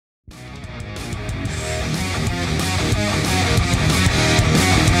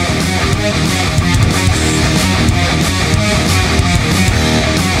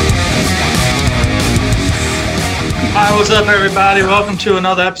What's up, everybody? Welcome to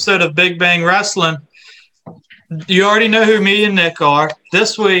another episode of Big Bang Wrestling. You already know who me and Nick are.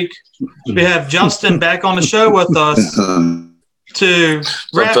 This week, we have Justin back on the show with us to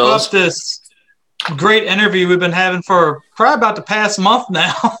wrap up this great interview we've been having for probably about the past month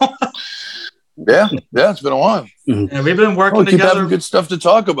now. Yeah, it's been a while. And we've been working together. Keep having good stuff to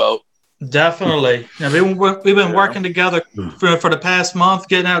talk about. Definitely. Now, we've been working together for the past month,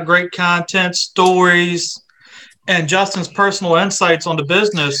 getting out great content, stories, and Justin's personal insights on the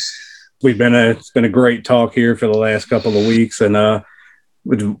business. It's been a great talk here for the last couple of weeks, and I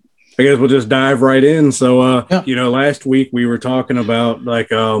guess we'll just dive right in. So, last week we were talking about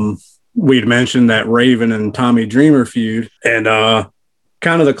we'd mentioned that Raven and Tommy Dreamer feud, and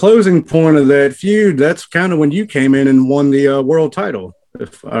kind of the closing point of that feud. That's kind of when you came in and won the world title,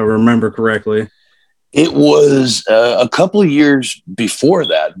 if I remember correctly. It was a couple of years before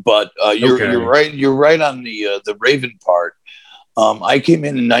that, but you're right. You're right on the Raven part. I came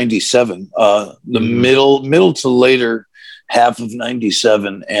in '97, the middle to later half of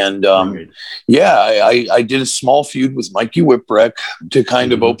 '97, and I did a small feud with Mikey Whipwreck to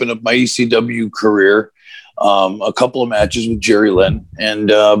kind of open up my ECW career. A couple of matches with Jerry Lynn, and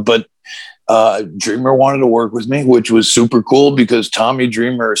but Dreamer wanted to work with me, which was super cool because Tommy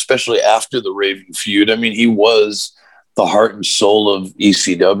Dreamer, especially after the Raven feud, I mean, he was the heart and soul of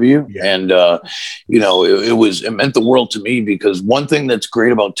ECW. Yeah. And, it meant the world to me because one thing that's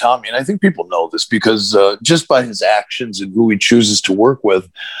great about Tommy, and I think people know this because just by his actions and who he chooses to work with,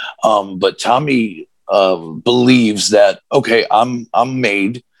 but Tommy believes that, okay, I'm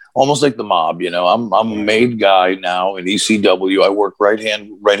made. Almost like the mob, I'm a made guy now in ECW. I work right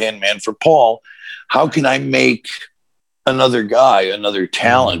hand man for Paul. How can I make another guy, another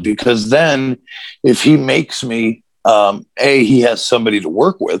talent? Because then if he makes me, he has somebody to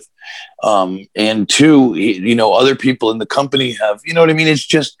work with. And two, other people in the company have, you know what I mean? It's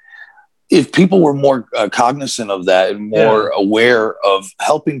just, if people were more cognizant of that and more aware of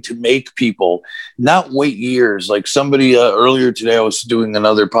helping to make people not wait years, like somebody earlier today, I was doing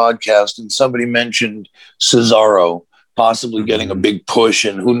another podcast and somebody mentioned Cesaro possibly getting a big push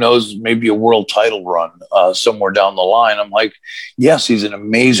and who knows, maybe a world title run somewhere down the line. I'm like, yes, he's an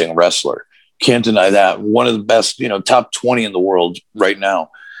amazing wrestler. Can't deny that. One of the best, top 20 in the world right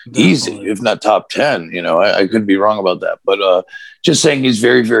now. Definitely. Easy, if not top 10. I could be wrong about that, but just saying he's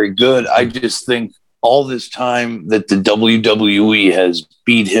very, very good. I just think all this time that the WWE has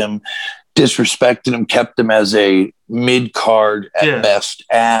beat him, disrespected him, kept him as a mid-card at best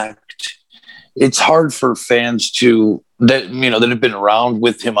act. It's hard for fans that have been around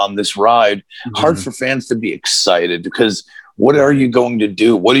with him on this ride. Hard for fans to be excited because what are you going to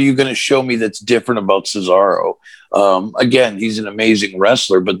do? What are you going to show me that's different about Cesaro? Again, he's an amazing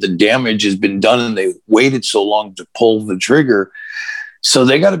wrestler, but the damage has been done and they waited so long to pull the trigger. So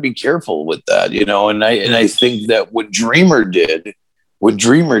they got to be careful with that, and I think that what Dreamer did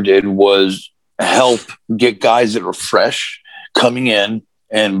was help get guys that are fresh coming in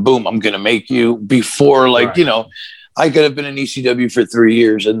and boom, I'm going to make you before I could have been in ECW for 3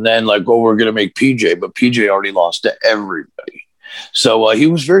 years and then we're going to make PJ, but PJ already lost to everybody. So he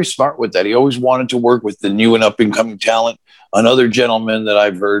was very smart with that. He always wanted to work with the new and up and coming talent. Another gentleman that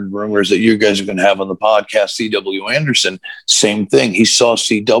I've heard rumors that you guys are going to have on the podcast, C.W. Anderson, same thing. He saw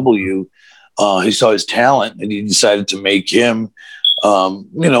CW, he saw his talent and he decided to make him,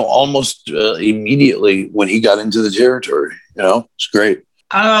 almost immediately when he got into the territory. It's great.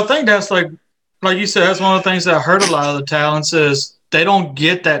 I think that's like you said, that's one of the things that hurt a lot of the talents is they don't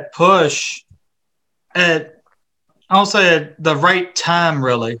get that push at the right time,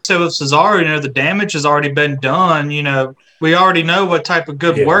 really. So with Cesaro, the damage has already been done. We already know what type of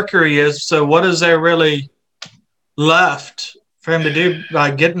good worker he is. So what is there really left for him to do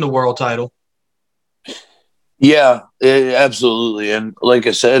by getting the world title? Yeah, absolutely. And like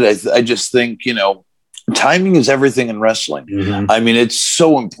I said, I just think, timing is everything in wrestling. I mean, it's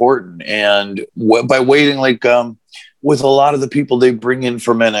so important. And by waiting, with a lot of the people they bring in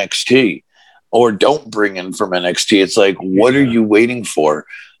from NXT or don't bring in from NXT, it's like, what are you waiting for?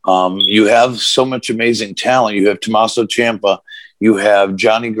 You have so much amazing talent. You have Tommaso Ciampa, you have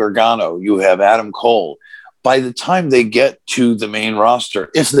Johnny Gargano, you have Adam Cole. By the time they get to the main roster,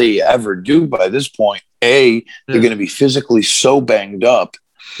 if they ever do by this point, they're going to be physically so banged up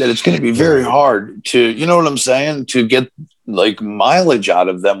that it's going to be very hard to, to get mileage out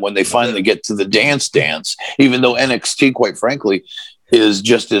of them when they finally get to the dance, even though NXT, quite frankly, is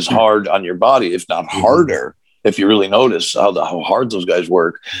just as hard on your body, if not harder, if you really notice how hard those guys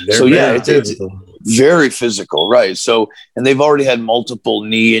work. It's very physical, right? So, and they've already had multiple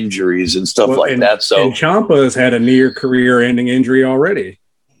knee injuries and stuff that. So, and Ciampa's had a near career-ending injury already.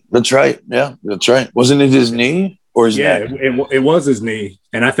 That's right. Yeah, that's right. Wasn't it his knee or his neck? It was his knee,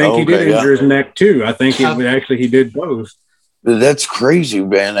 and I think he did injure his neck too. I think he did both. That's crazy,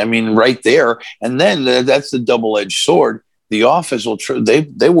 man. I mean, right there, and then that's the double-edged sword. The office will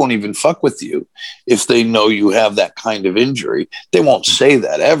they won't even fuck with you if they know you have that kind of injury. They won't say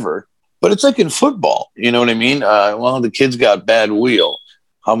that ever. But it's like in football, you know what I mean? Well, the kid's got bad wheel.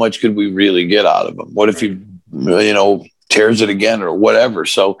 How much could we really get out of him? What if he, tears it again or whatever?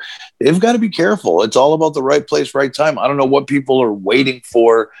 So they've got to be careful. It's all about the right place, right time. I don't know what people are waiting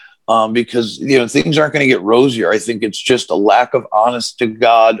for because, things aren't going to get rosier. I think it's just a lack of honest to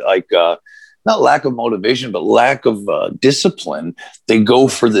God, not lack of motivation, but lack of discipline. They go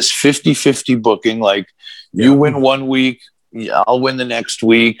for this 50-50 booking. You win one week, I'll win the next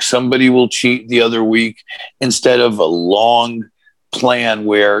week. Somebody will cheat the other week instead of a long plan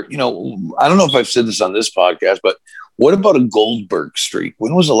where, I don't know if I've said this on this podcast, but what about a Goldberg streak?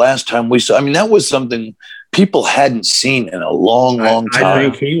 When was the last time we saw? I mean, that was something people hadn't seen in a long time. I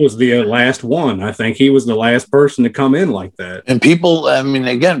think he was the last one. I think he was the last person to come in like that. And people,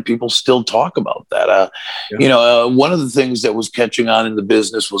 people still talk about that. One of the things that was catching on in the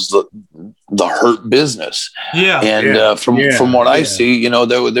business was the Hurt Business. Yeah. And from what I see,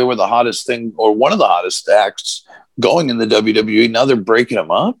 they were the hottest thing, or one of the hottest acts going in the WWE. Now they're breaking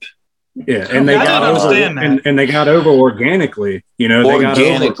them up. Yeah, and they got over, and they got over organically.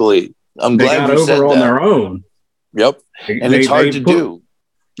 Organically. I'm glad they got over on their own. Yep, and it's hard to do.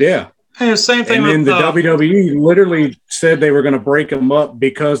 Yeah. Hey, same thing. And then the WWE literally said they were going to break them up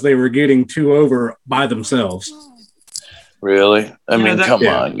because they were getting too over by themselves. Really? Come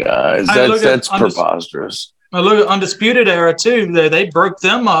on, guys. That's preposterous. I look at Undisputed Era too. They broke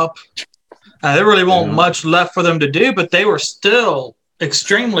them up. There really wasn't much left for them to do, but they were still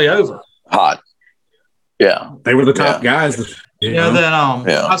extremely over. Hot. Yeah. They were the top guys.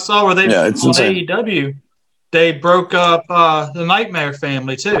 I saw where they on AEW, they broke up the Nightmare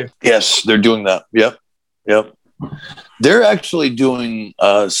Family too. Yes, they're doing that. Yep. They're actually doing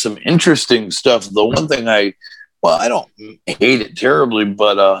some interesting stuff. The one thing I don't hate it terribly,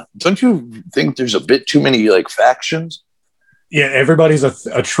 but don't you think there's a bit too many factions? Yeah, everybody's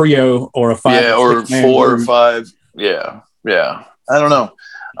a trio or a 5. Yeah, or 4 or 5. Yeah. I don't know.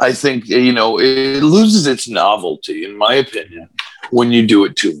 I think, it loses its novelty, in my opinion, when you do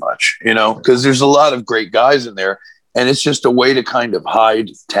it too much, because there's a lot of great guys in there, and it's just a way to kind of hide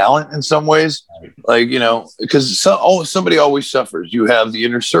talent in some ways. Because somebody always suffers. You have the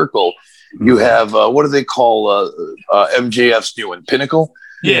Inner Circle. You have, what do they call MJF's new one? Pinnacle?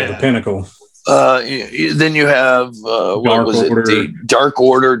 Yeah, the Pinnacle. Then you have the Dark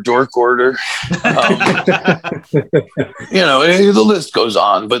Order, Dork Order. The list goes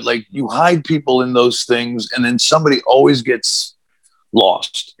on. But you hide people in those things, and then somebody always gets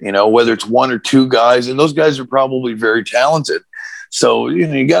lost. Whether it's 1 or 2 guys, and those guys are probably very talented. So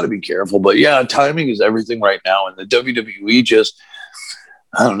you got to be careful. But yeah, timing is everything right now, and the WWE just.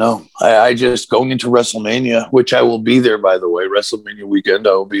 I don't know. I just going into WrestleMania, which I will be there, by the way. WrestleMania weekend,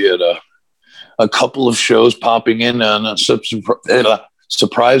 I will be at a couple of shows popping in on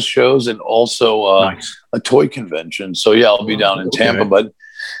surprise shows, and also a toy convention. So yeah, I'll be down in Tampa. But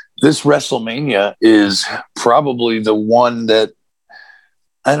this WrestleMania is probably the one that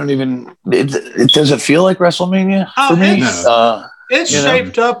I don't even. It doesn't feel like WrestleMania for me. It's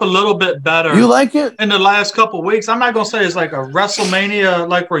shaped up a little bit better. You like it? In the last couple of weeks. I'm not going to say it's like a WrestleMania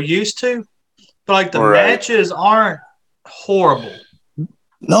like we're used to, but the matches aren't horrible.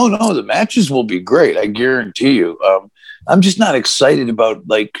 No, the matches will be great. I guarantee you. I'm just not excited about,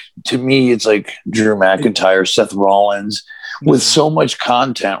 to me, it's like Drew McIntyre, Seth Rollins, with so much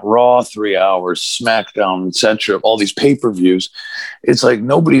content, Raw 3 hours, SmackDown, etc., all these pay-per-views. It's like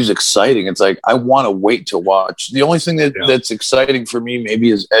nobody's exciting. It's like I want to wait to watch. The only thing that's exciting for me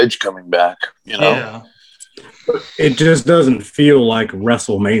maybe is Edge coming back. Yeah. It just doesn't feel like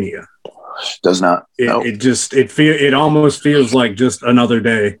WrestleMania. Does not. It almost feels like just another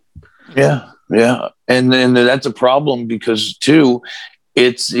day. Yeah. And then that's a problem because too,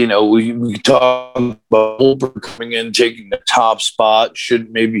 it's we talk about Goldberg coming in, taking the top spot,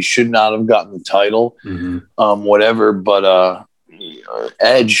 should not have gotten the title, whatever. But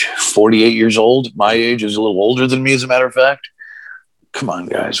Edge, 48 years old, my age, is a little older than me, as a matter of fact. Come on,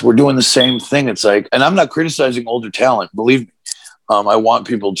 guys, we're doing the same thing. It's like, and I'm not criticizing older talent, believe me. I want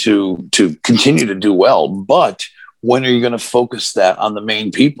people to continue to do well, but when are you going to focus that on the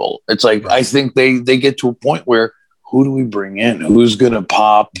main people? It's like, I think they get to a point where, who do we bring in? Who's going to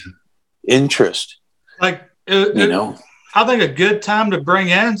pop? interest. Like, I think a good time to bring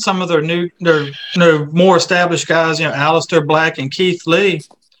in some of their more established guys, Aleister Black and Keith Lee,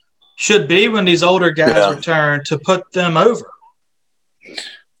 should be when these older guys return to put them over.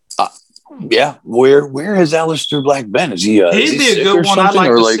 Where has Aleister Black been? Is he? He'd be a good one. I'd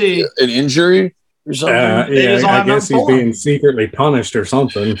like to see an injury or something. I guess he's being secretly punished or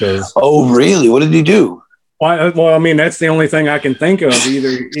something. Oh, really? What did he do? Well, I mean, that's the only thing I can think of.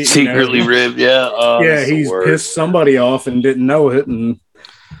 Either secretly ribbed, he's pissed somebody off and didn't know it, and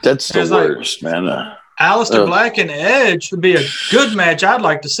that's the worst, man. Aleister Black and Edge would be a good match. I'd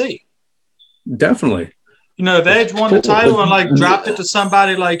like to see. Definitely. If Edge won the title and dropped it to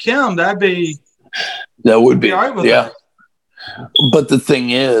somebody like him, that would be all right with that. But the thing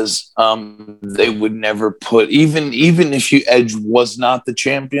is, they would never put even if Edge was not the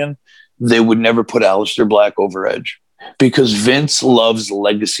champion. They would never put Aleister Black over Edge because Vince loves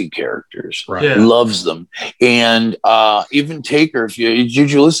legacy characters, loves them. And even Taker, did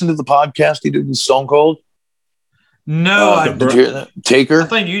you listen to the podcast he did in Stone Cold? No, I did you hear that? Taker? I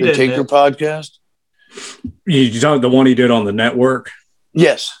think you did. The Taker podcast? You talking the one he did on the network?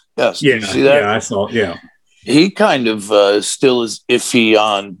 Yes. Yeah, did you see that? Yeah, I saw it. Yeah. He kind of still is iffy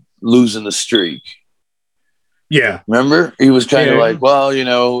on losing the streak. Yeah. Remember? He was kind of like, well,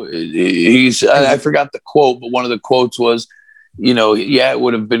 I forgot the quote, but one of the quotes was, it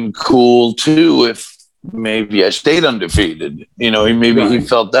would have been cool too if maybe I stayed undefeated. He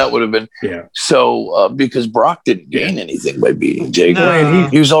felt that would have been. Yeah. So, because Brock didn't gain anything by beating Jake. No.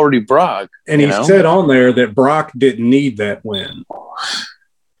 And he was already Brock. And he said on there that Brock didn't need that win.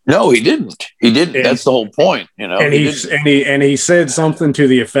 No, he didn't. He didn't. And that's the whole point, And he said something to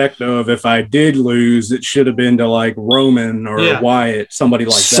the effect of, "If I did lose, it should have been to like Roman or Wyatt, somebody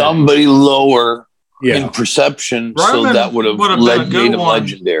like that, somebody lower in perception, Roman so that would have made him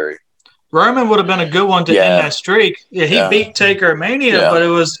legendary. Roman would have been a good one to end that streak. Yeah, he beat Taker at Mania, but it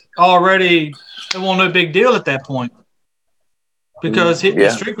was already no big deal at that point because the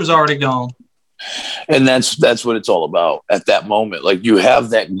streak was already gone. And that's what it's all about at that moment. Like you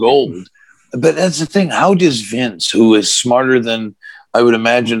have that gold, but that's the thing. How does Vince, who is smarter than I would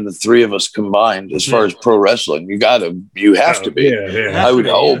imagine the three of us combined, as far as pro wrestling, you have to be. I would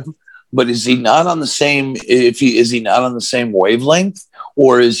hope. But is he not on the same? Is he not on the same wavelength,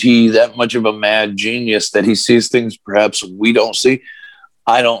 or is he that much of a mad genius that he sees things perhaps we don't see?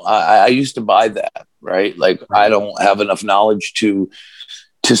 I used to buy that, right? Like I don't have enough knowledge to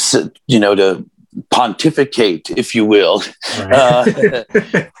pontificate, if you will,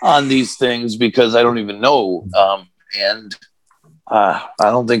 on these things because I don't even know. And I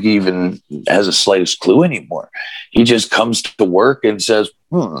don't think he even has a slightest clue anymore. He just comes to work and says,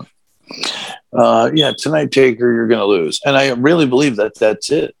 tonight, Taker, you're going to lose. And I really believe that that's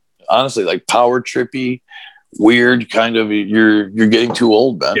it. Honestly, like power trippy, weird kind of, you're getting too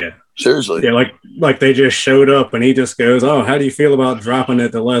old, man. Yeah. Seriously. Yeah, like they just showed up and he just goes, "Oh, how do you feel about dropping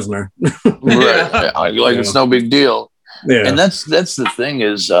it to Lesnar?" Right. It's no big deal. Yeah. And that's the thing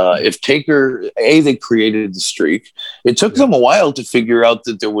is if Taker, they created the streak. It took them a while to figure out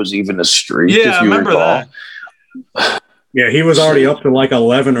that there was even a streak, if you I remember recall. That. Yeah, he was already up to like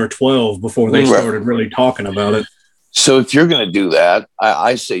 11 or 12 before they started really talking about it. So if you're going to do that,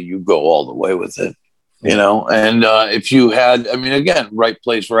 I say you go all the way with it. And if you had, again, right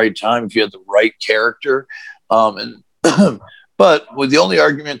place, right time, if you had the right character, but with the only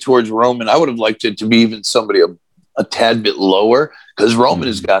argument towards Roman, I would have liked it to be even somebody a tad bit lower because Roman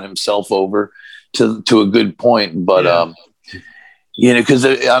has got himself over to a good point. But, because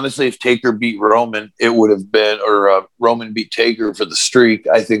honestly, if Taker beat Roman, it would have been, or Roman beat Taker for the streak,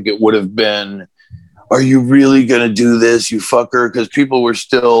 I think it would have been, are you really going to do this, you fucker? Because people were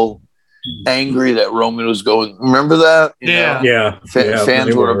still angry that Roman was going. Remember that?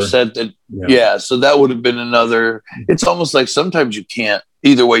 Fans were upset that. So that would have been another. It's almost like sometimes you can't.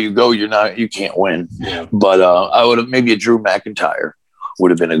 Either way you go, you can't win. Yeah. But I would have maybe a Drew McIntyre would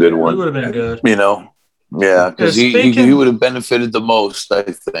have been a good one. It would have been good. Because he would have benefited the most, I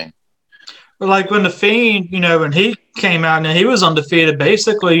think. But like when the Fiend, when he came out and he was undefeated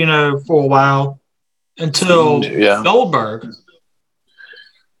basically, for a while until Goldberg.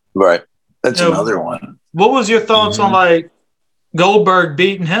 Right. That's another one. What was your thoughts on like Goldberg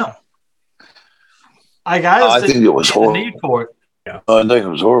beating him? I think it was horrible. The need for it. Yeah. I think it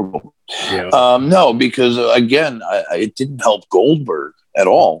was horrible. Yeah. No, because again, it didn't help Goldberg at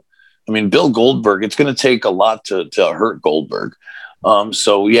all. Bill Goldberg. It's going to take a lot to hurt Goldberg. That's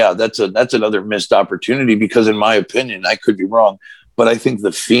another missed opportunity because, in my opinion, I could be wrong, but I think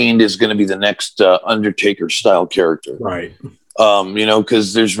the Fiend is going to be the next Undertaker style character. Right.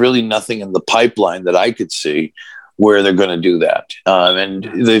 because there's really nothing in the pipeline that I could see where they're going to do that.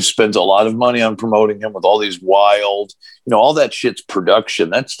 And they've spent a lot of money on promoting him with all these wild, all that shit's production.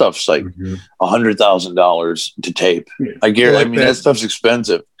 That stuff's like $100,000 to tape. I guarantee. That stuff's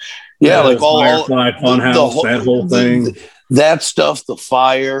expensive. Yeah, like Firefly Funhouse, that whole thing. That stuff, the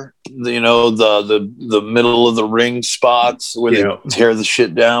fire, the middle of the ring spots where they tear the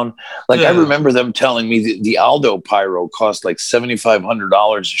shit down. Like I remember them telling me the Aldo pyro cost like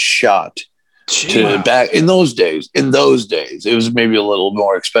 $7,500 a shot. Back in those days, it was maybe a little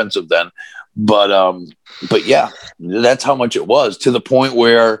more expensive then, but yeah, that's how much it was, to the point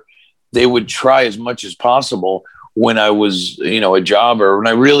where they would try as much as possible when I was, a jobber, when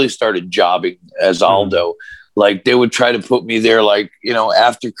I really started jobbing as Aldo, like they would try to put me there, like,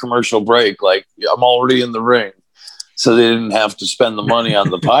 after commercial break, like I'm already in the ring. So they didn't have to spend the money on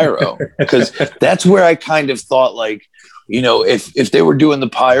the pyro, because that's where I kind of thought, like, if they were doing the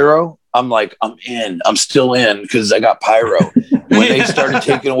pyro, I'm like, I'm still in because I got pyro. When they started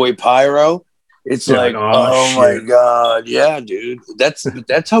taking away pyro, it's like, oh my God. Yeah, dude.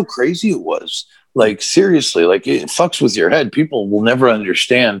 That's how crazy it was. Like, seriously, like it fucks with your head. People will never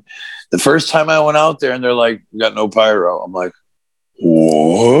understand. The first time I went out there and they're like, we got no pyro. I'm like,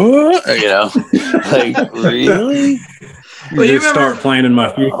 what? Like, really? Well, you start planning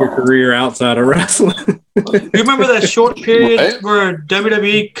my future career outside of wrestling. You remember that short period where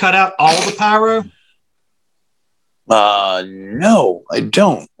WWE cut out all the pyro? No, I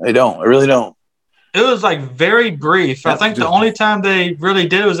don't. I really don't. It was like very brief. I think the only time they really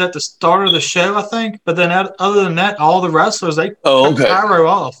did it was at the start of the show, I think. But then other than that, all the wrestlers, they cut the pyro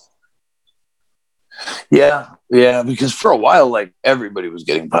off. Yeah, because for a while, like, everybody was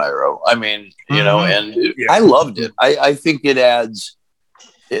getting pyro. I mean, and I loved it. I think it adds,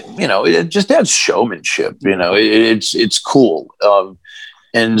 it just adds showmanship. It's cool.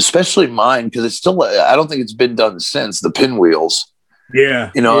 And especially mine, because it's still, I don't think it's been done since, the pinwheels.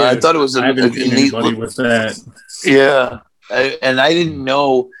 Yeah. I thought it was a neat with that. Yeah. And I didn't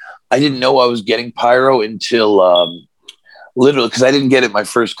know I was getting pyro until literally, because I didn't get it my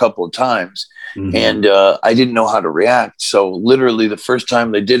first couple of times. And I didn't know how to react. So literally the first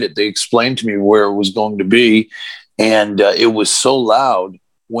time they did it, they explained to me where it was going to be. And it was so loud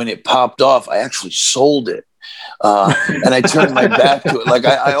when it popped off, I actually sold it. And I turned my back to it. Like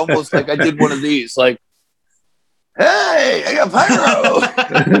I almost, like I did one of these, like, hey, I got pyro.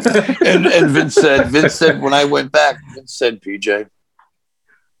 and Vince said, when I went back, Vince said, PJ,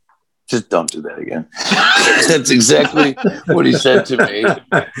 just don't do that again. That's exactly what he said to me.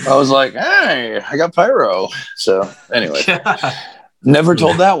 I was like, hey, I got pyro. So anyway, never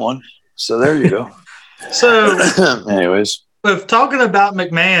told that one. So there you go. So anyways, with talking about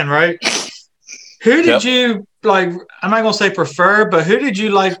McMahon, right? Who did you like? I'm not gonna say prefer, but who did you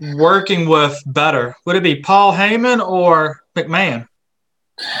like working with better? Would it be Paul Heyman or McMahon?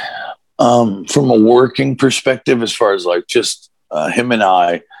 From a working perspective, as far as like just him and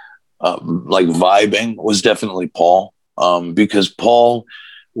I, like vibing, was definitely Paul, because Paul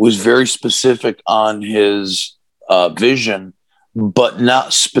was very specific on his vision, but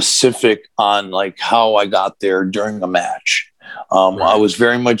not specific on like how I got there during a match. I was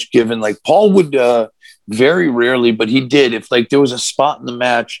very much given, like, Paul would very rarely, but he did, if like there was a spot in the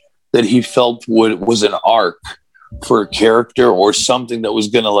match that he felt was an arc for a character or something that was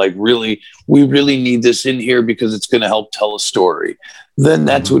going to, like, we really need this in here because it's going to help tell a story, then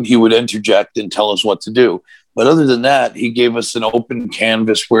that's when he would interject and tell us what to do. But other than that, he gave us an open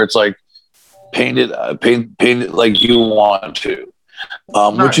canvas where it's like, paint it like you want to,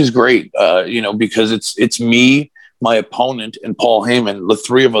 which is great, because it's me, my opponent, and Paul Heyman. The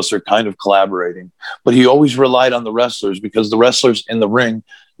three of us are kind of collaborating, but he always relied on the wrestlers, because the wrestlers in the ring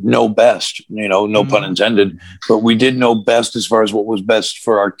know best, no pun intended, but we did know best as far as what was best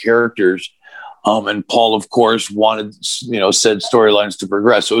for our characters. And Paul, of course, wanted, said storylines to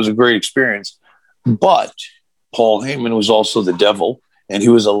progress. So it was a great experience, but Paul Heyman was also the devil, and he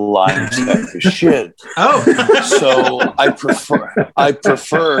was a lying sack of shit. Oh, so I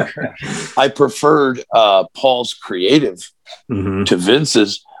preferred Paul's creative to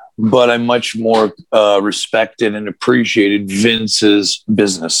Vince's, but I much more respected and appreciated Vince's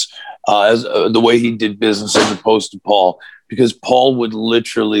business, as the way he did business, as opposed to Paul, because Paul would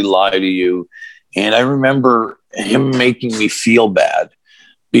literally lie to you. And I remember him making me feel bad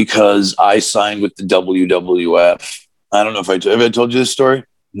because I signed with the WWF. I don't know if have I told you this story?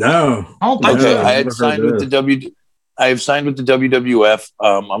 No. Okay, I have signed with the WWF.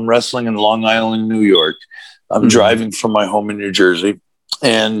 I'm wrestling in Long Island, New York. I'm driving from my home in New Jersey,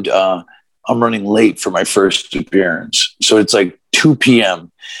 and I'm running late for my first appearance. So it's like 2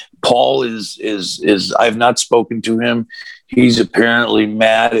 p.m. Paul is I've not spoken to him. He's apparently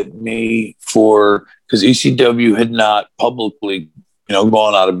mad at me because ECW had not publicly,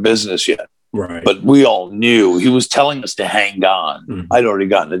 gone out of business yet. Right. But we all knew he was telling us to hang on. Mm-hmm. I'd already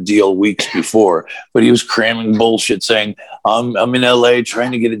gotten a deal weeks before, but he was cramming bullshit saying, I'm in LA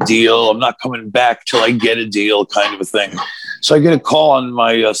trying to get a deal. I'm not coming back till I get a deal, kind of a thing. So I get a call on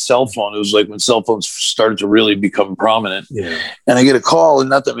my cell phone. It was like when cell phones started to really become prominent. Yeah. And I get a call, and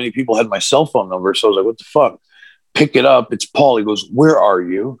not that many people had my cell phone number. So I was like, what the fuck? Pick it up. It's Paul. He goes, where are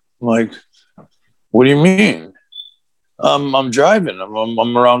you? I'm like, what do you mean? I'm driving.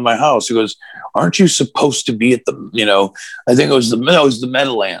 I'm around my house. He goes, aren't you supposed to be at the, I think it was the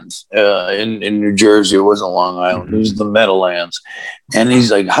Meadowlands in New Jersey. It wasn't Long Island. Mm-hmm. It was the Meadowlands. And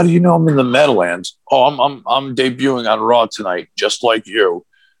he's like, how do you know I'm in the Meadowlands? Oh, I'm debuting on Raw tonight, just like you.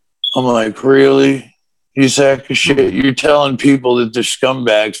 I'm like, really? You sack of shit. You're telling people that they're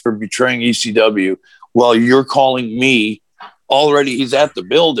scumbags for betraying ECW while you're calling me. Already he's at the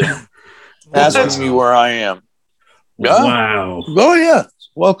building asking me where I am. Yeah. Wow. Oh, yeah.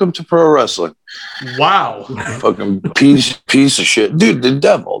 Welcome to pro wrestling. Wow. Fucking piece of shit. Dude, the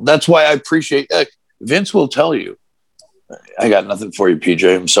devil. That's why I appreciate Vince will tell you. I got nothing for you,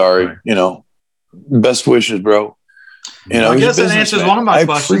 PJ. I'm sorry. Right. Best wishes, bro. I guess that answers one of my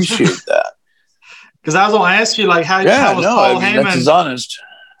questions. I appreciate that. Because I was going to ask you, like, how was Paul Heyman? That's honest.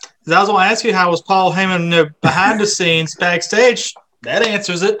 I was going to ask you, how was Paul Heyman behind the scenes, backstage? That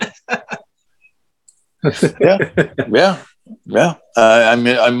answers it. Yeah.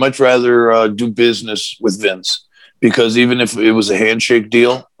 I'd much rather do business with Vince, because even if it was a handshake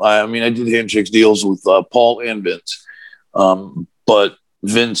deal, I did handshake deals with Paul and Vince. But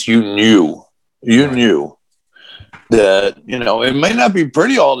Vince, you knew that, it may not be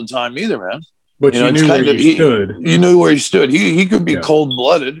pretty all the time either, man. But you knew where he stood. You knew where he stood. He could be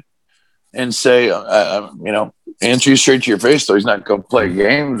cold-blooded and say, answer you straight to your face, though. He's not going to play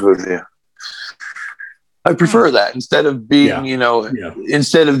games with you. I prefer that instead of being,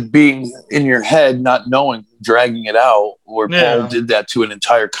 instead of being in your head, not knowing, dragging it out, where Paul did that to an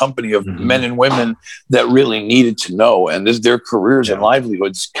entire company of men and women that really needed to know. And their careers and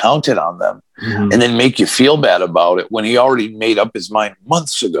livelihoods counted on them, and then make you feel bad about it when he already made up his mind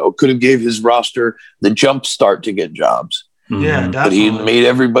months ago. Could have gave his roster the jump start to get jobs. Yeah, definitely. But he made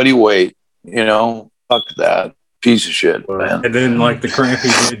everybody wait, fuck that piece of shit, man. And then like the crap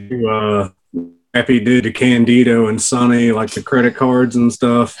he did to Candido and Sonny, like the credit cards and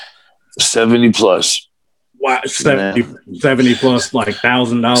stuff. 70 plus. Wow, 70 plus, like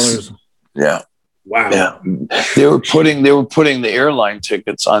 $1,000. Yeah. Wow. Yeah. They were putting the airline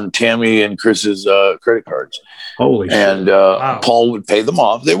tickets on Tammy and Chris's credit cards. Holy shit. And Paul would pay them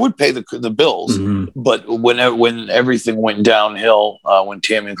off. They would pay the bills. But when everything went downhill, when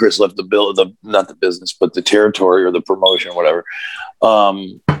Tammy and Chris left not the business, but the territory or the promotion, whatever,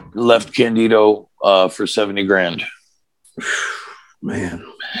 left Candido for $70,000. Man.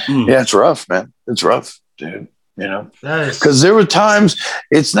 Yeah, it's rough, man. It's rough, dude. Because there were times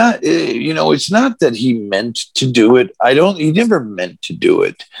it's not that he meant to do it. He never meant to do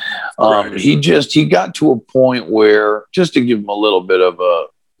it. Right. He got to a point where, just to give him a little bit of a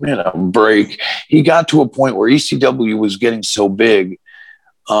break, he got to a point where ECW was getting so big,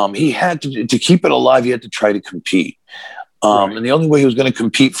 he had to keep it alive. He had to try to compete. And the only way he was going to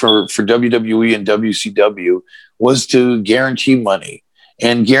compete for WWE and WCW was to guarantee money.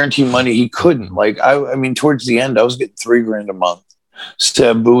 And guarantee money he couldn't. Like, towards the end, I was getting $3,000 a month.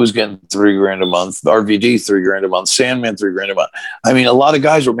 Sabu was getting $3,000 a month. RVD $3,000 a month. Sandman $3,000 a month. A lot of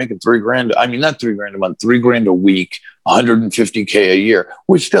guys were making $3,000. Not $3,000 a month, $3,000 a week, $150K a year,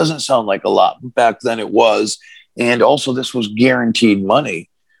 which doesn't sound like a lot. Back then it was. And also this was guaranteed money,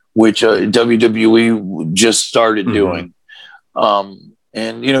 which WWE just started doing.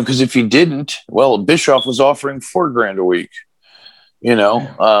 Because if he didn't, well, Bischoff was offering $4,000 a week. So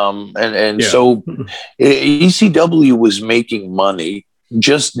ECW was making money,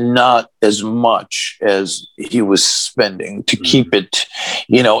 just not as much as he was spending to keep it,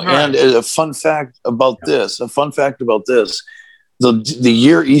 And a fun fact about this, the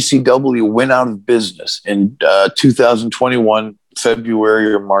year ECW went out of business in 2021,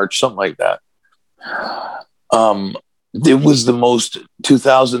 February or March, something like that. It was the most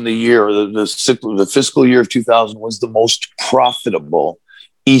 2000, the year, the fiscal year of 2000 was the most profitable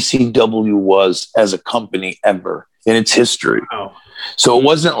ECW was as a company ever in its history. Wow. So it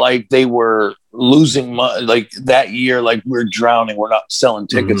wasn't like they were losing money like that year, like we're drowning, we're not selling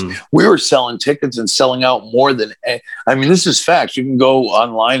tickets. We were selling tickets and selling out more than, I mean, this is facts. You can go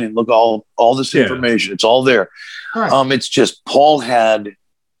online and look all this information. It's all there. Right. It's just Paul had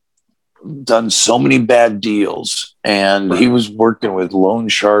done so many bad deals, and he was working with loan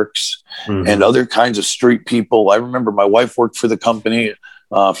sharks and other kinds of street people. I remember my wife worked for the company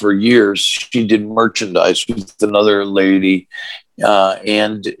for years. She did merchandise with another lady,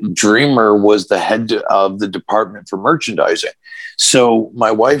 and Dreamer was the head of the department for merchandising. So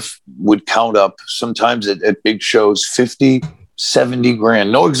my wife would count up sometimes at big shows 50, 70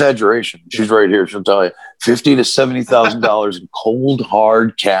 grand, no exaggeration. She's right here. She'll tell you $50,000 to $70,000 in cold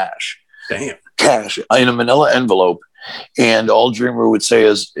hard cash. Damn. Cash in a manila envelope. And all Dreamer would say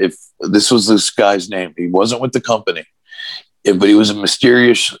is, if this was this guy's name, he wasn't with the company, but he was a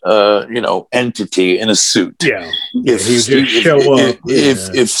mysterious, entity in a suit. Yeah. If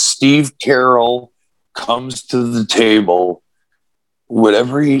Steve Carroll comes to the table,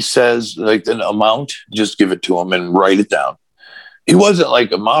 whatever he says, like an amount, just give it to him and write it down. He wasn't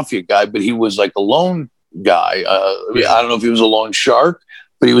like a mafia guy, but he was like a loan guy. I don't know if he was a loan shark,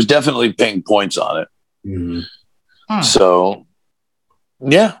 but he was definitely paying points on it. So,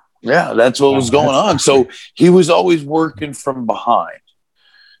 that's what was going on. So he was always working from behind.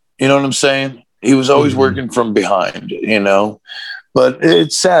 You know what I'm saying? He was always working from behind, But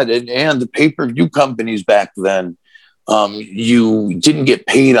it's sad. And the pay-per-view companies back then, you didn't get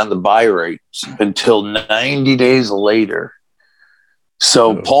paid on the buy rates until 90 days later.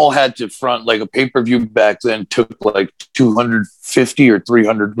 So Paul had to front, like a pay-per-view back then took like 250 or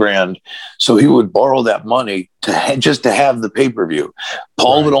 300 grand. So he would borrow that money just to have the pay-per-view.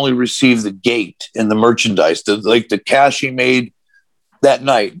 Paul would only receive the gate and the merchandise, the cash he made that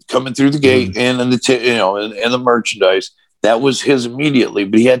night coming through the gate and the merchandise. That was his immediately,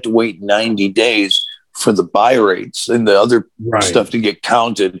 but he had to wait 90 days for the buy rates and the other stuff to get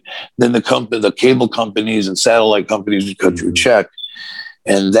counted. Then the cable companies and satellite companies would cut you a check.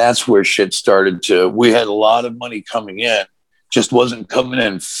 And that's where shit started we had a lot of money coming in, just wasn't coming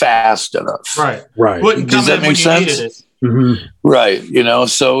in fast enough. Right. Does that make sense? Right.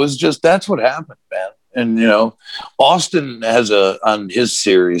 So it's just, that's what happened, man. And, Austin has on his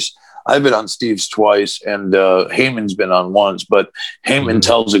series, I've been on Steve's twice and Heyman's been on once, but Heyman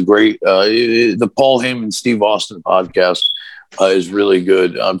tells a great, the Paul Heyman, Steve Austin podcast is really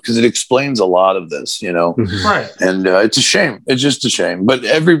good because it explains a lot of this, Right. And it's a shame. It's just a shame. But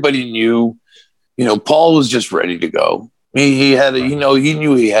everybody knew, Paul was just ready to go. He had, he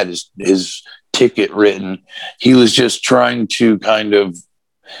knew he had his ticket written. He was just trying to kind of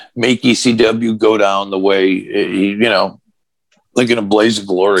make ECW go down the way, like in a blaze of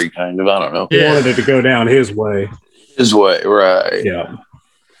glory, kind of. I don't know. He wanted it to go down his way. His way, right. Yeah.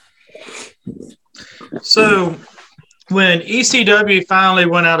 So when ECW finally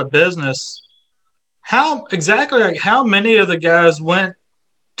went out of business, how many of the guys went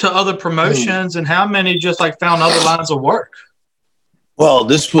to other promotions and how many just found other lines of work? Well,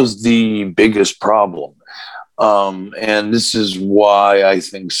 this was the biggest problem. And this is why I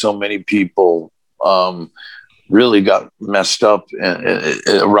think so many people really got messed up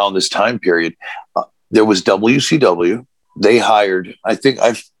around this time period. There was WCW. They hired, I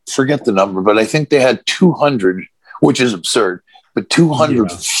forget the number, but I think they had 200, which is absurd, but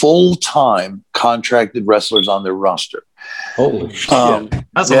 200 full-time contracted wrestlers on their roster. Holy shit.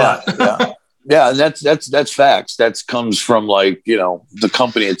 That's a lot. Yeah, that's facts. That comes from the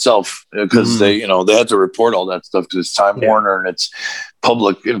company itself because they had to report all that stuff because it's Time Warner and it's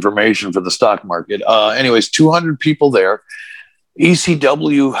public information for the stock market. Anyways, 200 people there.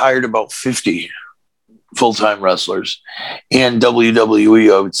 ECW hired about 50 full-time wrestlers, and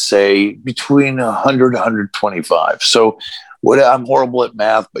WWE, I would say between 100 125. So I'm horrible at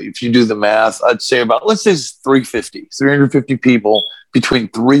math, but if you do the math, I'd say let's say it's 350 people between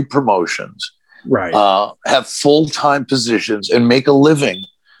three promotions, have full-time positions and make a living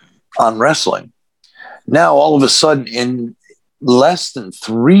on wrestling. Now, all of a sudden, in less than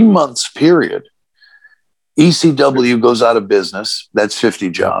 3 months period, ECW goes out of business. That's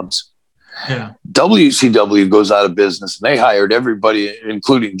 50 jobs. Yeah. WCW goes out of business and they hired everybody,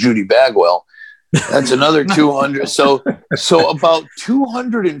 including Judy Bagwell. That's another 200. So about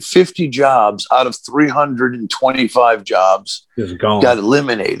 250 jobs out of 325 jobs got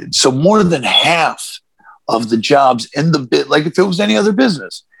eliminated. So more than half of the jobs in the bit, like if it was any other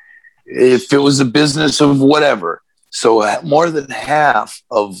business, if it was a business of whatever. So more than half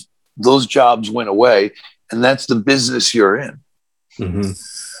of those jobs went away, and that's the business you're in. Mm-hmm.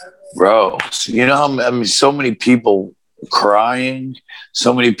 Bro, you know how, I mean, so many people crying,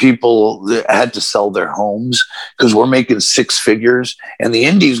 so many people that had to sell their homes because we're making six figures, and the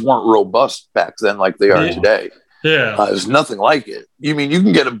indies weren't robust back then like they are today. Yeah. There's nothing like it. You mean you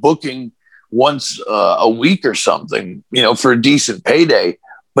can get a booking once a week or something, you know, for a decent payday,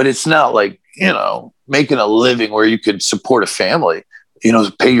 but it's not like, you know, making a living where you could support a family, you know,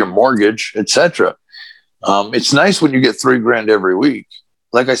 pay your mortgage, etc. It's nice when you get $3,000 every week.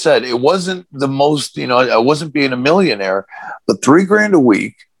 Like I said, it wasn't the most, you know, I wasn't being a millionaire, but $3,000 a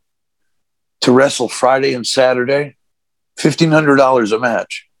week to wrestle Friday and Saturday, $1,500 a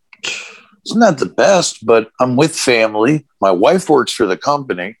match. It's not the best, but I'm with family. My wife works for the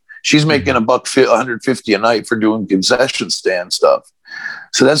company. She's making $150 a night for doing concession stand stuff.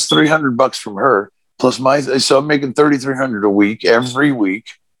 So that's $300 from her. Plus so I'm making $3,300 a week every week.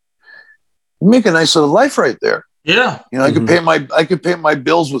 You make a nice little life right there. Yeah. You know, I could pay my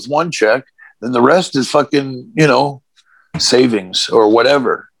bills with one check, then the rest is fucking, you know, savings or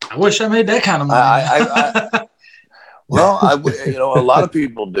whatever. I wish I made that kind of money. You know, a lot of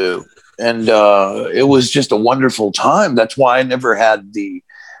people do. And it was just a wonderful time. That's why I never had the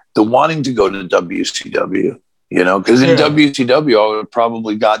wanting to go to WCW, you know, because in WCW, I would have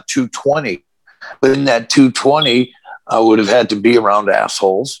probably got 220. But in that 220, I would have had to be around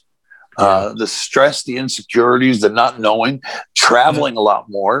assholes. The stress, the insecurities, the not knowing, traveling a lot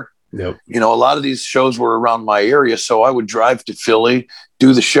more. Yep. You know, a lot of these shows were around my area. So I would drive to Philly,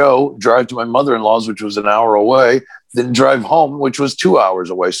 do the show, drive to my mother-in-law's, which was an hour away, then drive home, which was 2 hours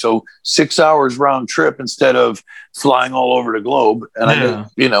away. So 6 hours round trip instead of flying all over the globe. And I get,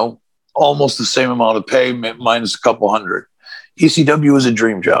 you know, almost the same amount of pay minus a couple hundred. ECW was a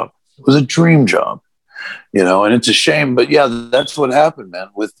dream job. It was a dream job. You know, and it's a shame, but yeah, that's what happened, man,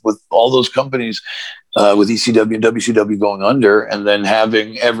 with all those companies, with ECW and WCW going under, and then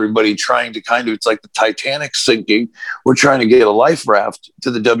having everybody trying to kind of, it's like the Titanic sinking. We're trying to get a life raft to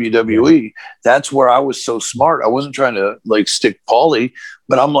the WWE. That's where I was so smart. I wasn't trying to like stick Paulie,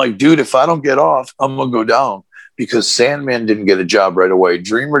 but I'm like, dude, if I don't get off, I'm going to go down, because Sandman didn't get a job right away.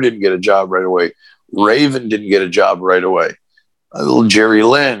 Dreamer didn't get a job right away. Raven didn't get a job right away. Little Jerry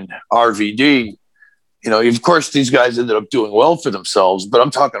Lynn, RVD. You know, of course, these guys ended up doing well for themselves, but I'm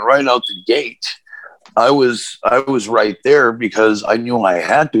talking right out the gate. I was right there because I knew I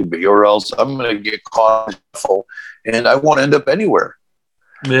had to be, or else I'm going to get caught, and I won't end up anywhere.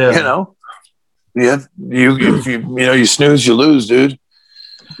 Yeah, you know, if you snooze, you lose, dude.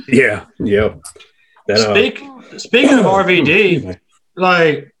 Yeah, yeah. Speaking of RVD,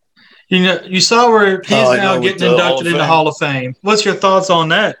 like, you know, you saw where he's now getting inducted in the Hall of Fame. What's your thoughts on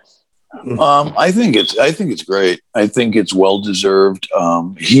that? I think it's great. I think it's well deserved.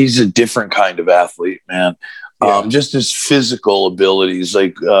 He's a different kind of athlete, man. Just his physical abilities,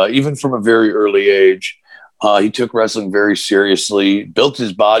 like even from a very early age, he took wrestling very seriously. Built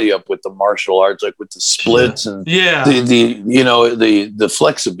his body up with the martial arts, like with the splits and the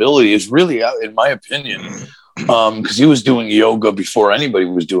flexibility is really, in my opinion. Because he was doing yoga before anybody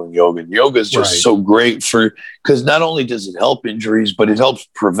was doing yoga. And yoga is just so great because not only does it help injuries, but it helps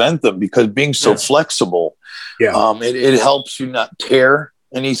prevent them, because being so flexible, it helps you not tear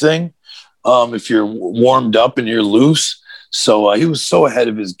anything if you're warmed up and you're loose. So he was so ahead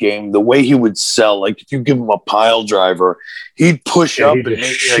of his game. The way he would sell, like if you give him a pile driver, he'd push up and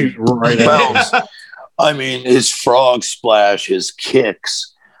make bounce. I mean, his frog splash, his kicks.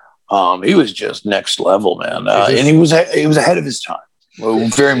 He was just next level, man. And he was ahead of his time. Well,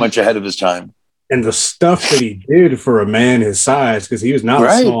 very much ahead of his time. And the stuff that he did for a man his size, because he was not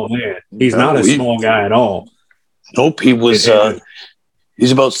a small man. He's not a small guy at all. Nope. He was,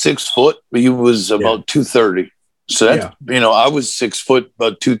 he's about 6 foot, but he was about 230. So that's, I was 6 foot,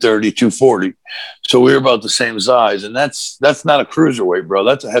 about 230, 240. So we were about the same size. And that's not a cruiserweight, bro.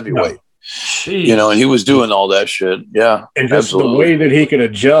 That's a heavyweight. Jeez. You know, and he was doing all that shit. Yeah. And just the way that he could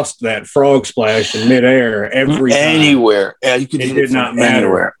adjust that frog splash in midair anywhere. Yeah, you could it did not matter.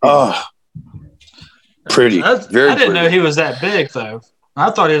 Anywhere. Oh, pretty. I didn't know he was that big, though. I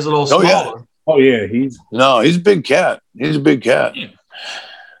thought he was a little smaller. Oh, yeah. He's a big cat. He's a big cat.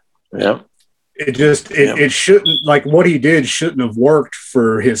 Yeah. It shouldn't, like what he did shouldn't have worked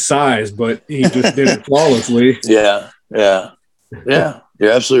for his size, but he just did it flawlessly. Yeah.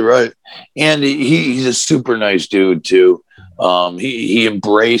 You're absolutely right. And he's a super nice dude too. He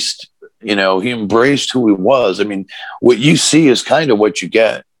embraced who he was. I mean, what you see is kind of what you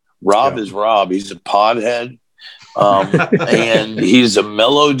get. Rob is Rob. He's a pothead. And he's a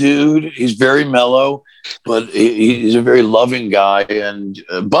mellow dude. He's very mellow, but he's a very loving guy. And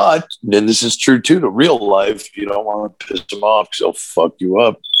this is true too to real life. You don't want to piss him off because he'll fuck you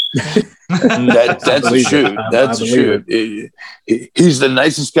up. That's a shoot. That's a shoot. He's the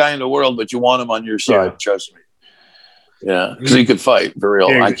nicest guy in the world, but you want him on your side. Trust me. Yeah, because he could fight for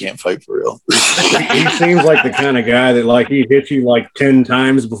real. Yeah. I can't fight for real. He seems like the kind of guy that like he hit you like 10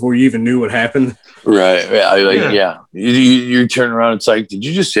 times before you even knew what happened. Right. Yeah. You turn around, it's like, did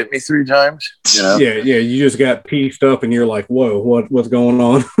you just hit me 3 times? You know? Yeah. You just got pieced up, and you're like, whoa, what's going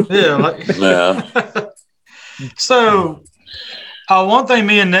on? Yeah. So, one thing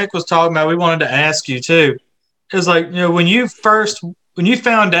me and Nick was talking about, we wanted to ask you too, is like, you know, when you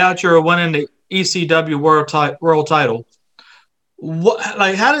found out you were winning the ECW world title,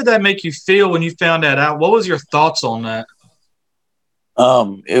 how did that make you feel when you found that out? What was your thoughts on that?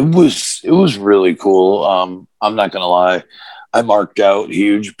 It was really cool. I'm not gonna lie, I marked out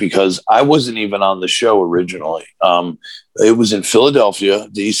huge because I wasn't even on the show originally. It was in Philadelphia,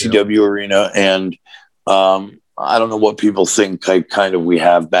 the ECW arena, and I don't know what people think we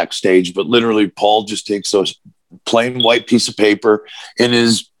have backstage, but literally Paul just takes those plain white piece of paper in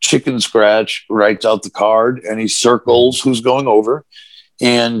his chicken scratch, writes out the card, and he circles who's going over,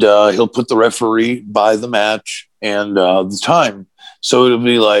 and he'll put the referee by the match and the time. So it'll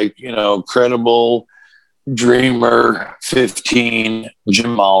be like, you know, Credible, Dreamer, 15,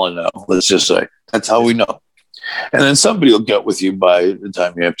 Jim Molyneux, let's just say. That's how we know. And then somebody will get with you by the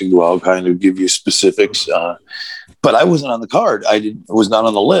time you have to go out, kind of give you specifics. But I wasn't on the card. I was not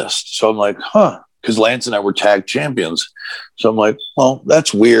on the list. So I'm like, because Lance and I were tag champions. So I'm like, well,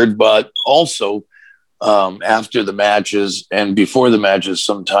 that's weird. But also, after the matches and before the matches,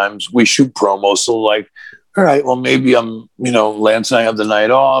 sometimes we shoot promos. So like, all right, well, maybe Lance and I have the night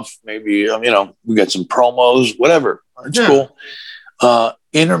off. Maybe, we got some promos, whatever. It's cool.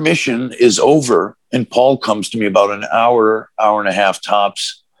 Intermission is over, and Paul comes to me about an hour and a half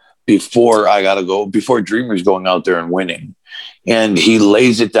tops before I got to go, before Dreamer's going out there and winning. And he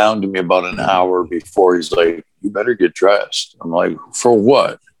lays it down to me about an hour before. He's like, you better get dressed. I'm like, for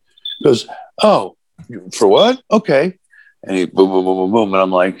what? He goes, oh, for what? Okay. And he boom, boom, boom, boom, boom. And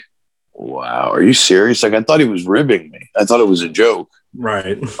I'm like, wow, are you serious? Like, I thought he was ribbing me. I thought it was a joke.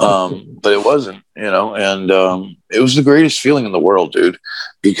 Right. But it wasn't, and it was the greatest feeling in the world, dude,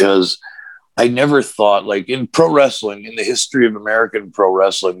 because I never thought, like, in pro wrestling, in the history of American pro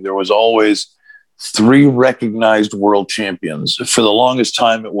wrestling, there was always 3 recognized world champions. For the longest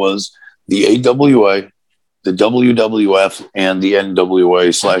time, it was the AWA, the WWF, and the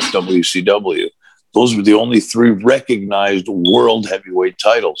NWA/WCW. Those were the only 3 recognized world heavyweight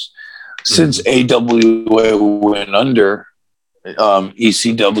titles. Since AWA went under,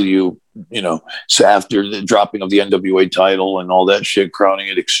 ECW, so after the dropping of the NWA title and all that shit, crowning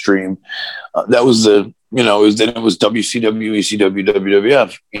it Extreme, that was it was WCW, ECW,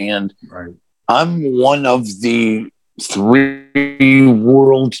 WWF. And right. I'm one of the 3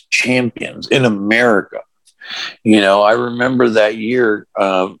 world champions in America. I remember that year,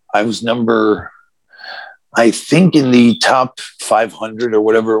 I was I think in the top 500 or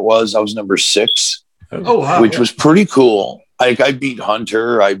whatever it was, I was number 6, which was pretty cool. Like, I beat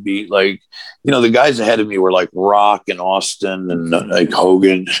Hunter. I beat, like, the guys ahead of me were like Rock and Austin and like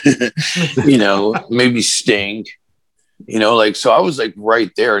Hogan, maybe Sting, so I was like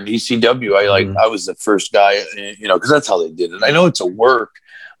right there in ECW. I was the first guy, because that's how they did it. I know it's a work,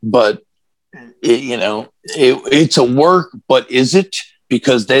 but it's a work, but is it?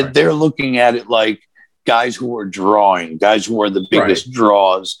 Because they're looking at it like guys who are drawing, guys who are the biggest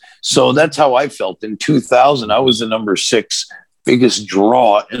draws. So that's how I felt. In 2000, I was the number 6 biggest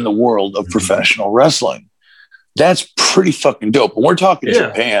draw in the world of professional wrestling. That's pretty fucking dope. And we're talking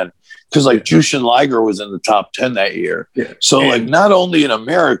Japan, because like Jushin Liger was in the top 10 that year. Yeah. So like, not only in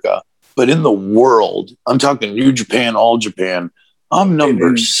America, but in the world, I'm talking New Japan, All Japan, I'm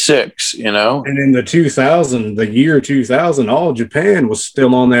number 6, And in the year 2000, All Japan was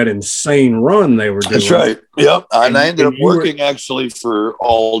still on that insane run they were doing. That's right. Yep. And I ended up working actually for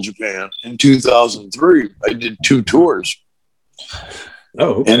All Japan in 2003. I did 2 tours.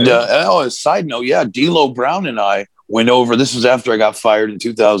 Oh, okay. And a side note, D'Lo Brown and I went over. This was after I got fired in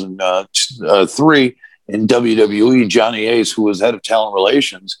 2003 in WWE. Johnny Ace, who was head of talent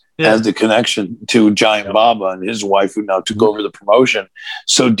relations, has the connection to Giant Baba and his wife, who now took over the promotion.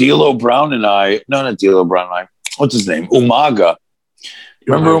 So D'Lo Brown and I, no, not D'Lo Brown and I, what's his name? Umaga.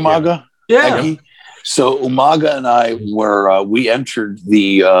 Remember Umaga? Yeah. So Umaga and I we entered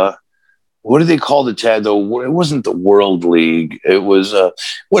the what do they call the tag though? It wasn't the World League. It was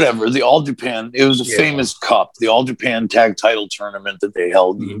whatever, the All Japan. It was a famous cup, the All Japan Tag Title Tournament that they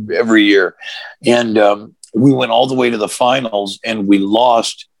held every year, and we went all the way to the finals, and we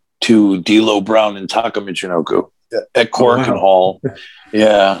lost to D'Lo Brown and Taka Michinoku at Korakuen Hall.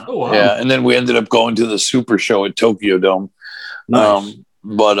 Yeah, yeah, and then we ended up going to the Super Show at Tokyo Dome. Nice.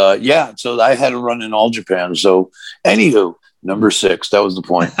 So I had to run in All Japan. So, anywho. Number 6. That was the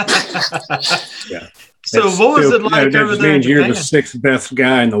point. Yeah. So what was it like over there? Means you're the 6th best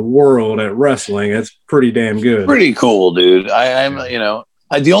guy in the world at wrestling. That's pretty damn good. Pretty cool, dude. I'm,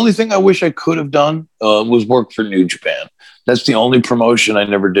 the only thing I wish I could have done was work for New Japan. That's the only promotion I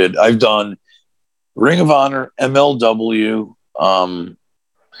never did. I've done Ring of Honor, MLW.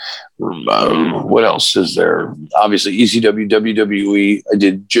 What else is there? Obviously, ECW, WWE. I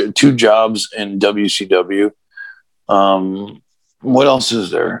did 2 jobs in WCW. What else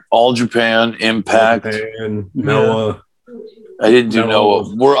is there? All Japan, Impact, Noah. I didn't do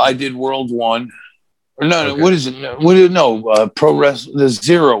Noah. I did World One. No, what is it? Pro Wrestling, the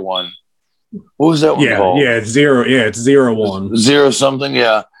Zero One. What was that one called? Yeah, it's Zero. Yeah, it's 01. Zero something.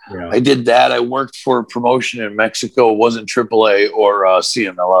 Yeah. I did that. I worked for a promotion in Mexico. It wasn't AAA or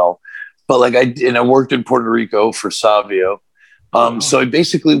CMLL, but I worked in Puerto Rico for Savio. So I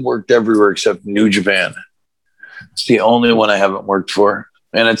basically worked everywhere except New Japan. It's the only one I haven't worked for,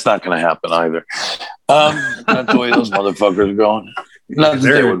 and it's not going to happen either. Not the way those motherfuckers are going. Not that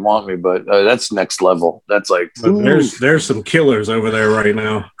they would want me, but that's next level. That's like there's some killers over there right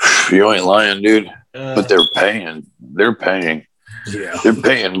now. You ain't lying, dude. But they're paying. They're paying. Yeah, they're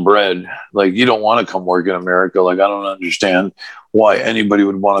paying bread. Like, you don't want to come work in America. Like, I don't understand why anybody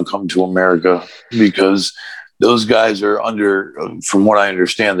would want to come to America, because those guys are from what I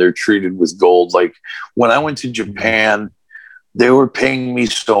understand, they're treated with gold. Like, when I went to Japan, they were paying me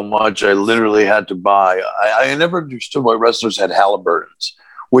so much, I literally had to buy. I never understood why wrestlers had Halliburtons,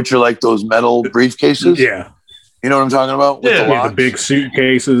 which are like those metal briefcases. Yeah. You know what I'm talking about? With the big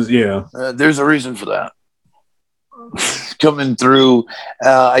suitcases. Yeah. There's a reason for that. Coming through,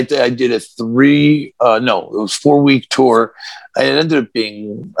 I did a 4-week tour. It ended up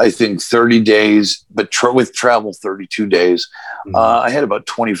being, I think, 30 days, but with travel, 32 days. I had about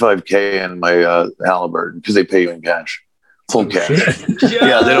 $25K in my Halliburton, because they pay you in cash, full cash. Yes.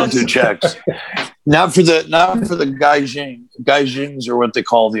 Yeah, they don't do checks. Not for the Gaijin. Gaijins are what they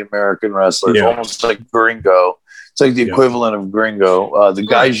call the American wrestlers, almost like Gringo. It's like the equivalent of Gringo. The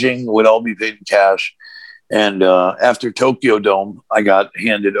Gaijin would all be paid in cash. And after Tokyo Dome, I got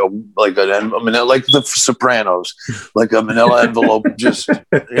handed like the Sopranos, like a manila envelope, just,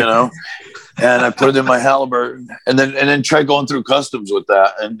 and I put it in my Halliburton, and then try going through customs with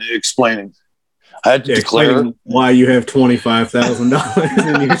that and explaining. I had to declare why you have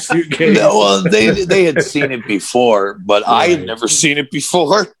 $25,000 in your suitcase. No, well, they had seen it before, but I had never seen it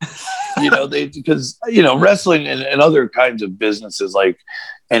before. Because wrestling and other kinds of businesses like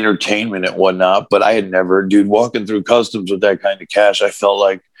entertainment and whatnot, but I had never, walking through customs with that kind of cash, I felt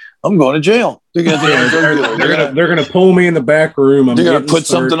like I'm going to jail. They're gonna pull me in the back room. They're gonna put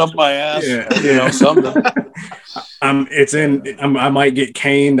something up my ass. Something. I might get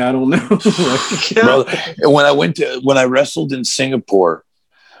caned. I don't know. Brother, when I wrestled in Singapore,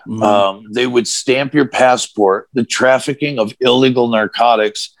 they would stamp your passport. The trafficking of illegal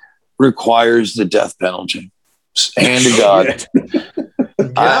narcotics requires the death penalty. Hand to God.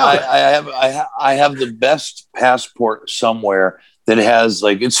 I have the best passport somewhere that has,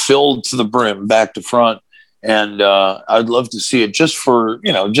 like, it's filled to the brim, back to front, and I'd love to see it just for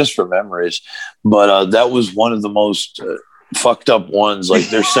memories. But that was one of the most fucked up ones. Like,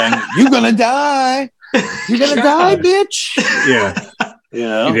 they're saying, "You're gonna die. You're gonna die, bitch."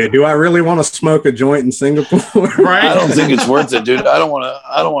 Yeah. Do I really want to smoke a joint in Singapore? Right. I don't think it's worth it, dude. I don't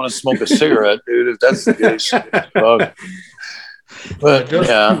want to smoke a cigarette, dude. If that's the case. But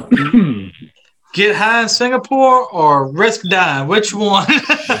yeah. Get high in Singapore or risk dying? Which one?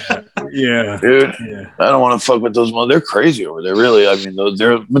 Yeah, dude. Yeah. I don't want to fuck with those. They're crazy over there, really. I mean,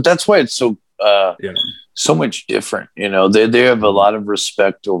 but that's why it's so so much different. They have a lot of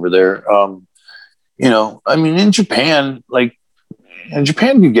respect over there. I mean, in Japan,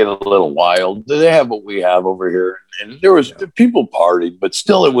 Japan can get a little wild. They have what we have over here, and there was people partied, but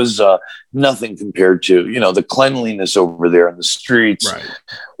still, it was nothing compared to the cleanliness over there in the streets. Right.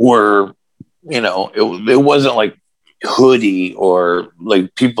 Were it wasn't like hoodie or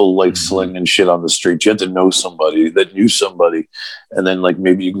like people like slinging shit on the street. You had to know somebody that knew somebody, and then like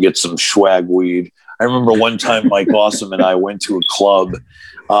maybe you can get some swag weed. I remember one time Mike Awesome and I went to a club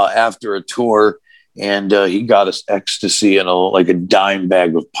after a tour, and he got us ecstasy and like a dime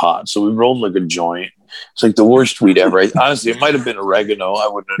bag of pot. So we rolled like a joint. It's like the worst weed ever. Honestly, it might have been oregano. I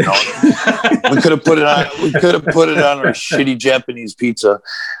wouldn't have known. We could have put it on. We could have put it on our shitty Japanese pizza.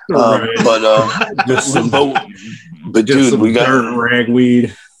 But dude, we got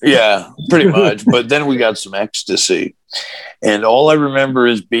ragweed. Yeah, pretty much. But then we got some ecstasy. And all I remember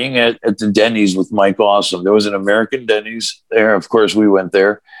is being at the Denny's with Mike Awesome. There was an American Denny's there. Of course, we went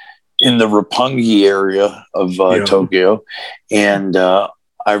there in the Roppongi area of Tokyo. And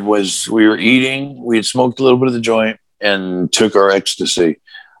we were eating, we had smoked a little bit of the joint and took our ecstasy.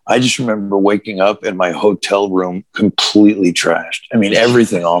 I just remember waking up in my hotel room completely trashed. I mean,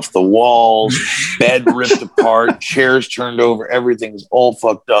 everything off the walls, bed ripped apart, chairs turned over, everything's all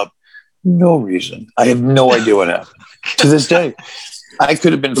fucked up. No reason. I have no idea what happened. To this day, I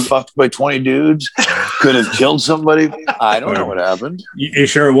could have been fucked by 20 dudes, could have killed somebody. I don't know what happened. You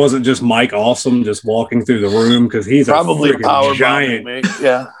sure it wasn't just Mike Awesome just walking through the room? Because he's probably a power giant.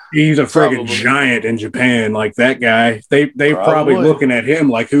 Yeah. He's a friggin' giant in Japan, like that guy. They probably looking at him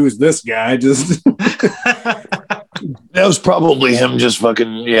like, who's this guy? Just that was probably him just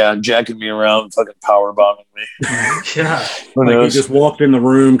fucking jacking me around, fucking power bombing me. Yeah, like he just walked in the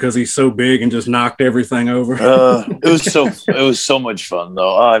room because he's so big and just knocked everything over. It was so much fun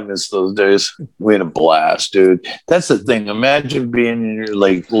though. Oh, I miss those days. We had a blast, dude. That's the thing. Imagine being in your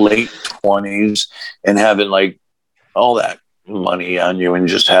like late 20s and having like all that money on you and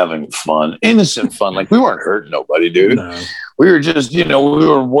just having fun, innocent fun. Like we weren't hurting nobody, dude. No. We were just,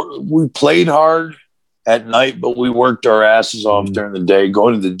 we played hard at night, but we worked our asses off during the day,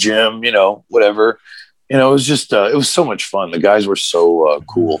 going to the gym, whatever. It was just, it was so much fun. The guys were so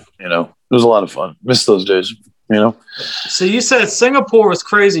cool, it was a lot of fun. Miss those days, So you said Singapore was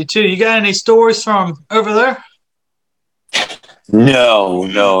crazy too. You got any stories from over there? No.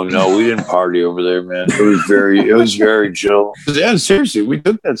 We didn't party over there, man. It was very chill. Yeah, seriously, we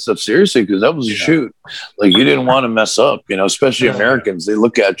took that stuff seriously because that was a shoot. Like you didn't want to mess up, especially Americans. They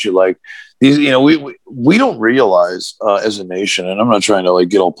look at you like these. We don't realize as a nation, and I'm not trying to like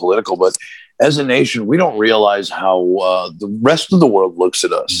get all political, but as a nation, we don't realize how the rest of the world looks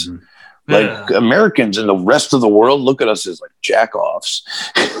at us. Mm-hmm. Like Americans and the rest of the world look at us as like jack-offs.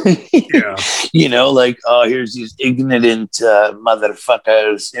 Like, oh, here's these ignorant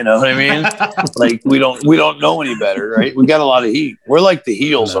motherfuckers. You know what I mean? Like we don't know any better, right? We got a lot of heat. We're like the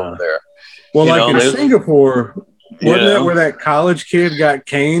heels over there. Well, in Singapore, wasn't that where that college kid got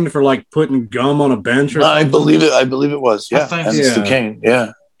caned for like putting gum on a bench or something? I believe it was. Yeah, that's the cane.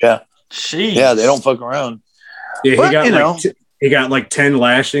 Yeah. Jeez. Yeah, they don't fuck around. Yeah, he got like 10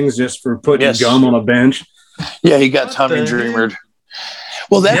 lashings just for putting gum on a bench. Yeah, he got Tommy Dreamered.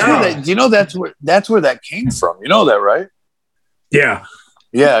 Well, that's where that came from. You know that, right? Yeah.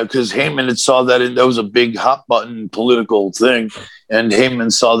 Yeah, because Heyman had saw that that was a big hot button political thing, and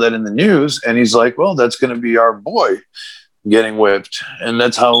Heyman saw that in the news, and he's like, "Well, that's going to be our boy getting whipped," and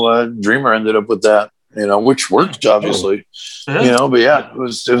that's how Dreamer ended up with that. Which worked obviously. But it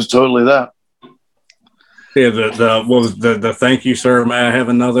was totally that. Yeah, the thank you, sir. May I have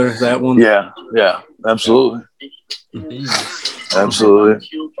another? That one? Yeah, absolutely. Absolutely.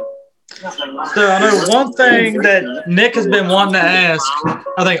 So I know one thing that Nick has been wanting to ask,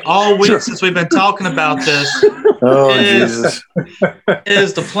 I think all week since we've been talking about this,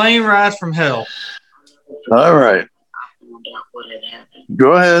 is the plane ride from hell. All right.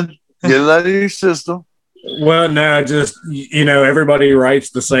 Go ahead. Get it out of your system. Well, no, just, everybody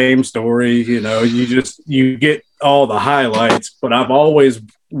writes the same story, you get all the highlights, but I've always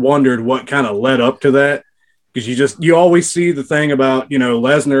wondered what kind of led up to that. Because you always see the thing about,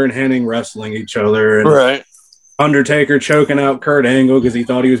 Lesnar and Hennig wrestling each other, and right. Undertaker choking out Kurt Angle because he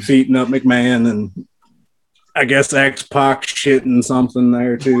thought he was beating up McMahon, and I guess X-Pac shitting something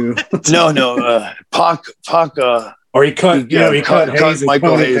there too. No, Pac. Or he cut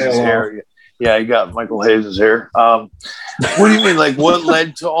Michael Hayes' hair. Yeah, he got Michael Hayes' hair. What do you mean? Like, what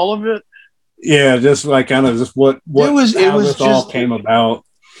led to all of it? Yeah, just like kind of just what this all came about.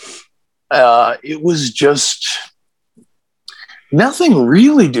 It was just nothing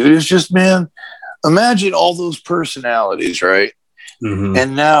really, dude. It's just, man, imagine all those personalities, right? Mm-hmm.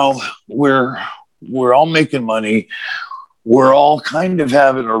 And now we're all making money. We're all kind of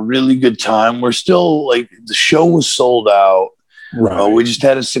having a really good time. We're still like, the show was sold out. Right. We just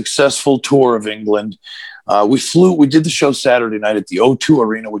had a successful tour of England. We did the show Saturday night at the O2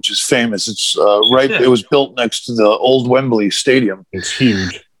 Arena, which is famous. It's it was built next to the old Wembley Stadium. It's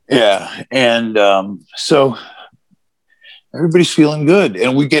huge. Yeah. And so everybody's feeling good.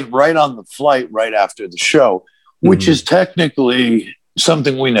 And we get right on the flight right after the show, which is technically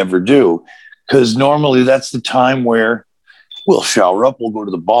something we never do, because normally that's the time where we'll shower up, we'll go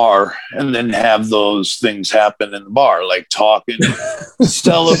to the bar, and then have those things happen in the bar, like talking,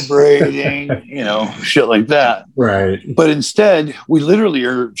 celebrating, shit like that. Right. But instead, we literally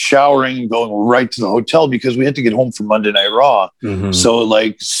are showering and going right to the hotel because we had to get home for Monday Night Raw. Mm-hmm. So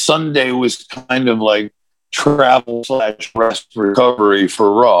like Sunday was kind of like travel / rest recovery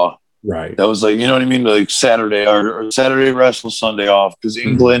for Raw. Right. That was like, you know what I mean? Like Saturday or Saturday wrestle, Sunday off, because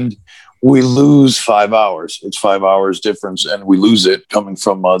England, we lose 5 hours. It's 5 hours difference, and we lose it coming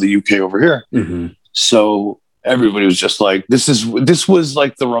from the UK over here. Mm-hmm. So everybody was just like, this was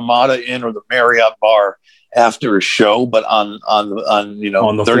like the Ramada Inn or the Marriott bar after a show, but on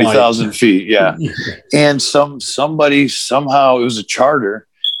 30,000 feet. Yeah. And somebody somehow, it was a charter,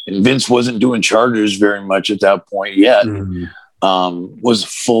 and Vince wasn't doing charters very much at that point yet. Was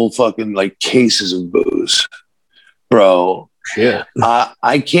full fucking like cases of booze, bro. Shit.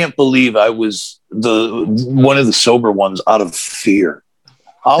 I can't believe I was one of the sober ones out of fear.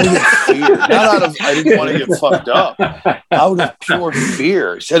 Out of fear, not out of I didn't want to get fucked up. Out of pure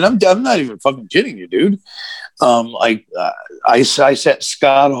fear. And I'm not even fucking kidding you, dude. I sat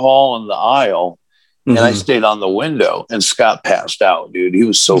Scott Hall in the aisle, and I stayed on the window, and Scott passed out, dude. He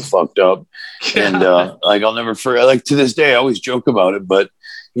was so fucked up, and like I'll never forget. Like to this day, I always joke about it, but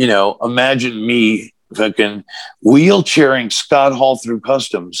imagine me fucking wheelchairing Scott Hall through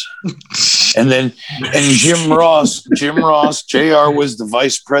customs. And Jim Ross, JR was the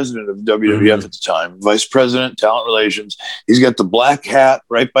vice president of WWF at the time, vice president, talent relations. He's got the black hat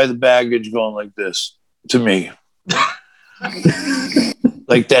right by the baggage going like this to me.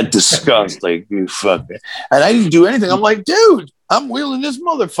 Like that disgust, like you fucking. And I didn't do anything. I'm like, dude, I'm wheeling this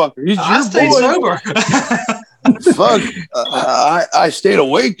motherfucker. He's I stayed sober. Fuck. I stayed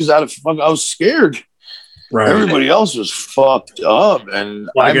awake because I was scared. Right. Everybody else was fucked up, and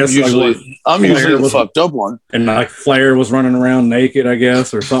I'm guess usually the fucked up one. And like Flair was running around naked, I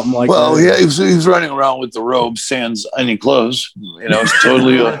guess, or something like that. Well, yeah, he was running around with the robe, sans any clothes. It's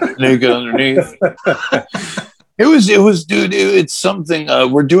totally naked underneath. It was, dude. It's something.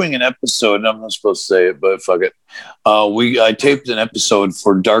 We're doing an episode, and I'm not supposed to say it, but fuck it. I taped an episode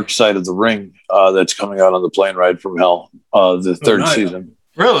for Dark Side of the Ring that's coming out on the Plane Ride from Hell, the third season.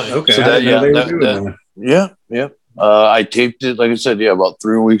 Really? Okay. So yeah. I taped it, like I said, about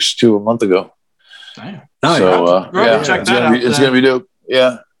 3 weeks to a month ago. Damn. So check that out. It's gonna be dope.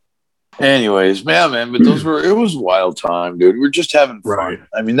 Yeah. Anyways, man, but it was a wild time, dude. We're just having fun. Right.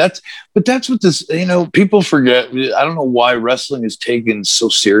 I mean, that's what this, people forget. I don't know why wrestling is taken so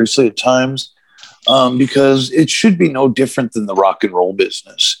seriously at times, because it should be no different than the rock and roll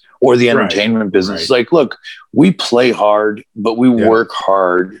business or the entertainment business. Right. Like, look, we play hard, but we work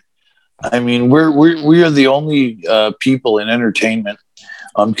hard. I mean, we are the only people in entertainment,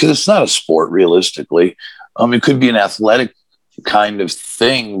 because it's not a sport realistically. It could be an athletic kind of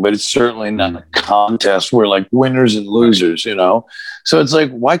thing, but it's certainly not a contest where like winners and losers, So it's like,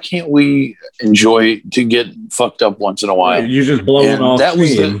 why can't we enjoy to get fucked up once in a while? You just blowing off. That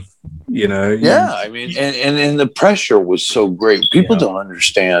was Yeah, I mean, and the pressure was so great. People don't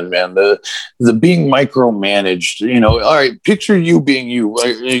understand, man. The being micromanaged. All right, picture you being you.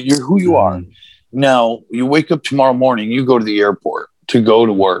 You're who you are. Now you wake up tomorrow morning. You go to the airport to go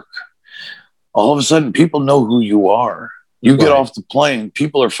to work. All of a sudden, people know who you are. You get off the plane,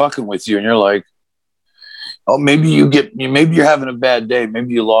 people are fucking with you, and you're like, oh, maybe you're having a bad day.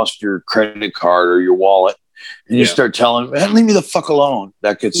 Maybe you lost your credit card or your wallet, and you start telling, man, leave me the fuck alone.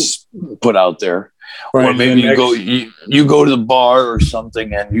 That gets put out there. Right. Or maybe you go to the bar or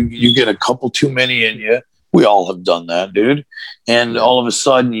something, and you get a couple too many in you. We all have done that, dude. And all of a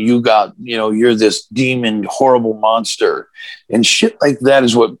sudden you're this demon, horrible monster, and shit like that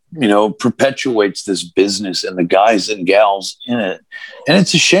is what, perpetuates this business and the guys and gals in it. And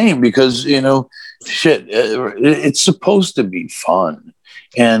it's a shame because, it's supposed to be fun.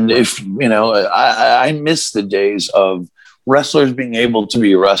 And if, I miss the days of wrestlers being able to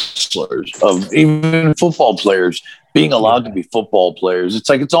be wrestlers, of even football players being allowed to be football players.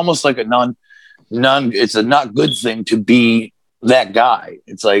 It's almost like it's a not good thing to be that guy.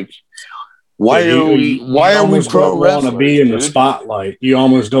 It's like, why are we pro wrestlers? Want to be in the spotlight. You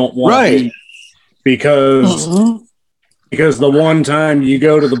almost don't want to be, because the one time you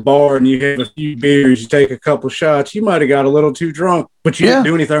go to the bar and you have a few beers, you take a couple shots, you might have got a little too drunk, but you didn't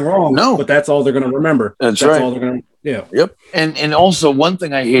do anything wrong. No, but that's all they're going to remember. That's right. All they're going to. Yeah. Yep. And also one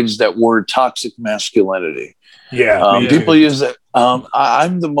thing I hate is that word toxic masculinity. Yeah. People use that.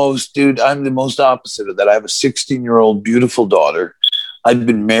 I'm the most opposite of that. I have a 16-year-old beautiful daughter. I've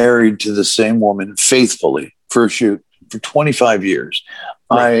been married to the same woman faithfully for 25 years.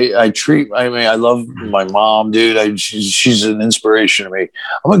 I love my mom, dude. She's an inspiration to me.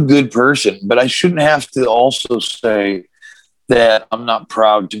 I'm a good person, but I shouldn't have to also say that I'm not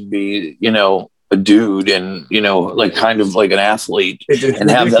proud to be, a dude and, like kind of like an athlete and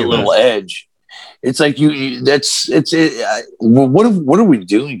have that little edge. It's like what are we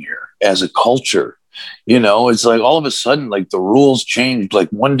doing here as a culture? It's like all of a sudden, like the rules changed. Like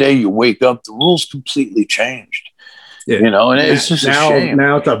one day you wake up, the rules completely changed. Yeah. And it's just a shame.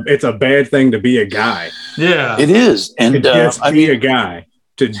 Now it's a bad thing to be a guy. Yeah, it is. And be a guy.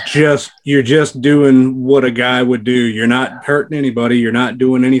 You're just doing what a guy would do. You're not hurting anybody. You're not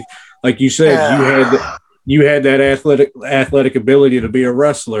doing anything. Like you said, you had that athletic ability to be a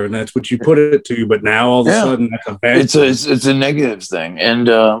wrestler, and that's what you put it to. But now all of a sudden, that's a bad thing. It's a negative thing. And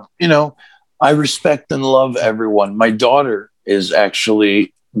I respect and love everyone. My daughter is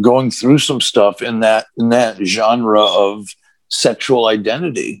actually going through some stuff in that genre of sexual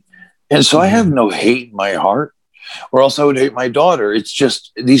identity, and so I have no hate in my heart, or else I would hate my daughter. It's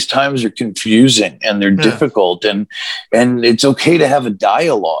just these times are confusing and they're difficult, and it's okay to have a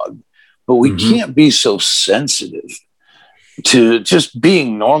dialogue, but we can't be so sensitive to just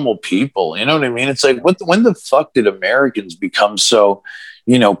being normal people. You know what I mean? It's like, when the fuck did Americans become so,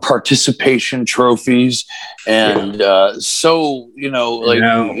 participation trophies and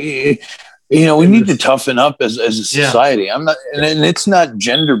we need to toughen up as a society. I'm not, and it's not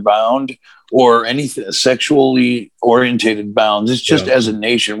gender bound or anything sexually orientated bounds. It's just as a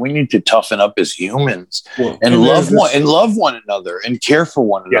nation, we need to toughen up as humans and love one another and care for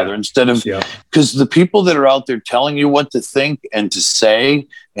one another instead of, because the people that are out there telling you what to think and to say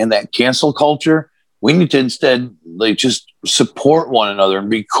and that cancel culture, we need to instead like just support one another and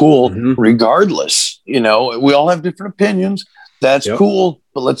be cool regardless. We all have different opinions. That's cool,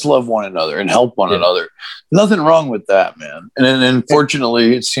 but let's love one another and help one another. Nothing wrong with that, man. And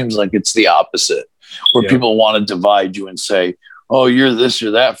unfortunately, it seems like it's the opposite, where people want to divide you and say, "Oh, you're this or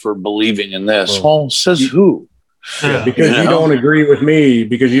that for believing in this." Well, says who? Yeah, because you don't agree with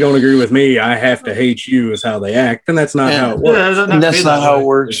me. I have to hate you is how they act, and that's not how it works. That's not how it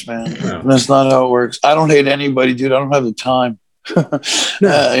works, man. No. That's not how it works. I don't hate anybody, dude. I don't have the time.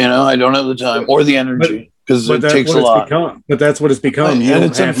 I don't have the time or the energy. Because it takes a lot. But that's what it's become. And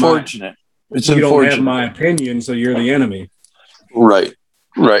it's unfortunate. You don't have my opinion, so you're the enemy. Right.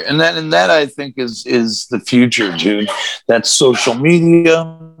 And that I think is the future, dude. That's social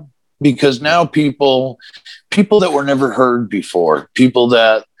media. Because now people that were never heard before, people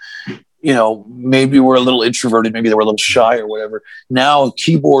that, maybe were a little introverted, maybe they were a little shy or whatever. Now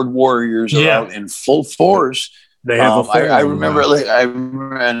keyboard warriors are out in full force. They have I remember,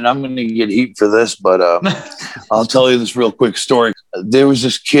 and I'm going to get heat for this, but I'll tell you this real quick story. There was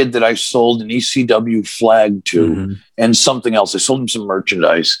this kid that I sold an ECW flag to and something else. I sold him some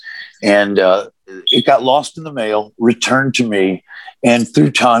merchandise, and it got lost in the mail, returned to me, and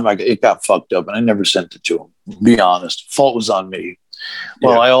through time, it got fucked up, and I never sent it to him. Be honest, fault was on me.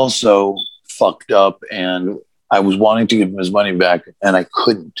 Well, I also fucked up, and I was wanting to give him his money back, and I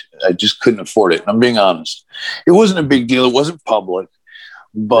couldn't. I just couldn't afford it. And I'm being honest. It wasn't a big deal. It wasn't public,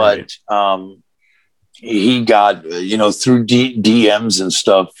 but he got, through DMs and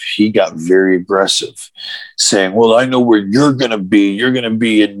stuff, he got very aggressive, saying, "Well, I know where you're going to be. You're going to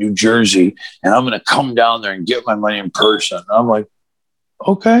be in New Jersey, and I'm going to come down there and get my money in person." And I'm like,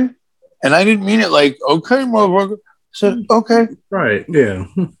 okay. And I didn't mean it like, okay, motherfucker. I said, okay. Right, yeah.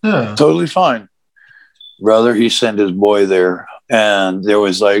 Totally fine. Brother, he sent his boy there, and there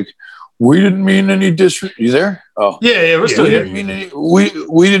was like, "We didn't mean any disrespect." You there? Oh, yeah. We're still here.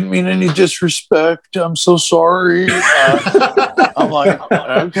 We didn't mean any disrespect. I'm so sorry. I'm like,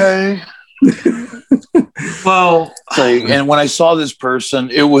 okay. Well, and when I saw this person,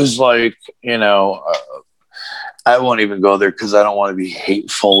 it was like, I won't even go there because I don't want to be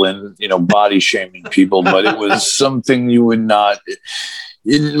hateful and body shaming people. But it was something you would not.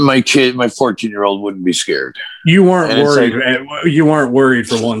 My 14-year-old wouldn't be scared. You weren't worried. You weren't worried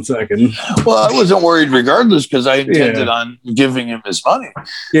for 1 second. Well, I wasn't worried regardless because I intended on giving him his money.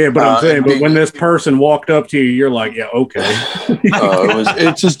 Yeah, but I'm saying, but when this person walked up to you, you're like, yeah, okay.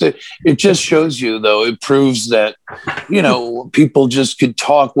 It just shows you, though. It proves that people just could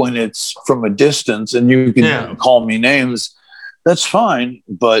talk when it's from a distance, and you can call me names. That's fine,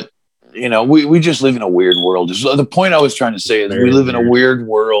 but. We just live in a weird world. The point I was trying to say is we live in a weird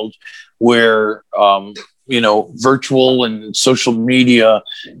world where, virtual and social media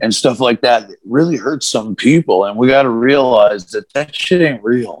and stuff like that really hurts some people. And we got to realize that shit ain't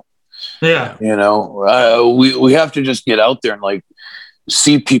real. Yeah. We have to just get out there and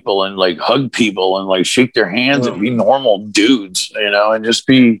see people and like hug people and like shake their hands and be normal dudes, and just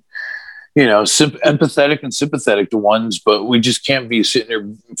be, empathetic and sympathetic to ones, but we just can't be sitting there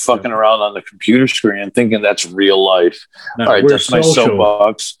fucking around on the computer screen and thinking that's real life. No, all right, that's social. My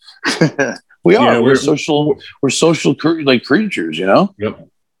soapbox. We are. We're social. We're social creatures, Yep.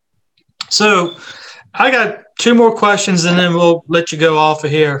 So I got 2 more questions and then we'll let you go off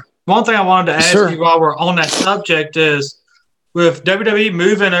of here. One thing I wanted to ask you while we're on that subject is, with WWE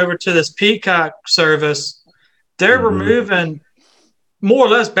moving over to this Peacock service, they're removing more or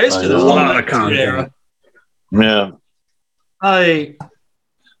less basically the whole Attitude Era. Yeah. I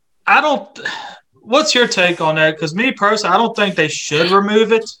don't. What's your take on that? Because me personally, I don't think they should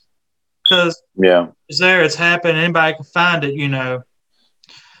remove it. Because it's there, it's happened, anybody can find it,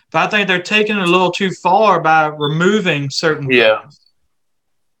 But I think they're taking it a little too far by removing certain things.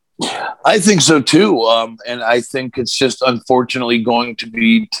 I think so too, and I think it's just unfortunately going to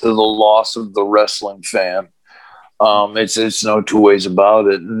be to the loss of the wrestling fan. It's no two ways about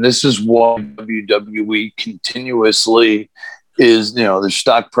it, and this is why WWE continuously is, their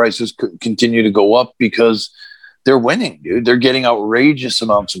stock prices continue to go up, because they're winning, dude. They're getting outrageous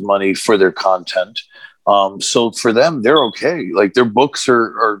amounts of money for their content. So for them, they're okay. Like, their books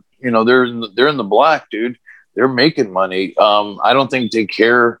are they're in the black, dude. They're making money. I don't think they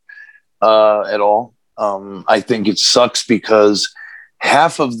care at all. I think it sucks because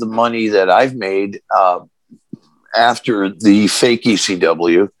half of the money that I've made after the fake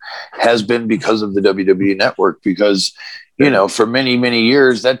ECW has been because of the WWE Network, because, for many, many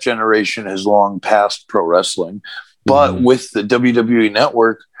years, that generation has long passed pro wrestling. But with the WWE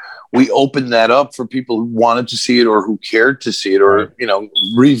Network, we opened that up for people who wanted to see it or who cared to see it or,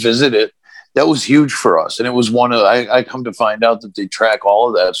 revisit it. That was huge for us. And it was I come to find out that they track all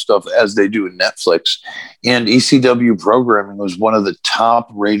of that stuff as they do in Netflix. And ECW programming was one of the top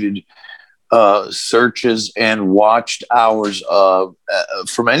rated searches and watched hours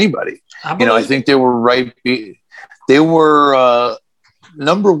from anybody. I think they were right. They were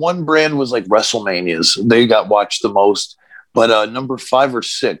number one brand was like WrestleManias. They got watched the most. But number 5 or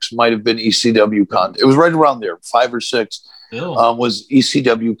 6 might have been ECW content. It was right around there. 5 or 6 was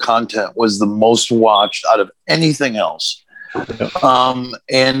ECW content was the most watched out of anything else.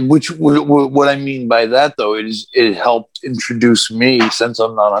 And what I mean by that, though, it helped introduce me, since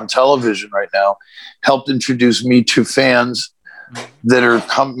I'm not on television right now, helped introduce me to fans that are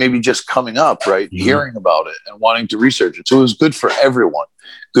maybe just coming up, right? Hearing about it and wanting to research it. So it was good for everyone.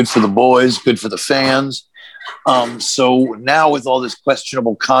 Good for the boys, good for the fans. So now with all this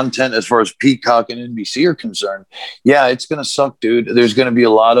questionable content as far as Peacock and NBC are concerned, it's going to suck, dude. There's going to be a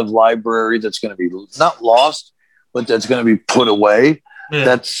lot of library that's going to be not lost, but that's going to be put away. Yeah.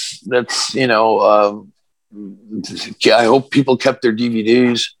 That's I hope people kept their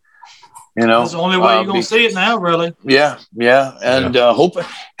DVDs. That's the only way you're going to see it now, really. Yeah. And hope,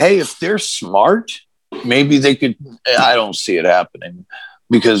 hey, if they're smart, maybe they could. I don't see it happening,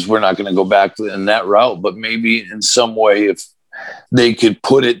 because we're not going to go back in that route, but maybe in some way, if they could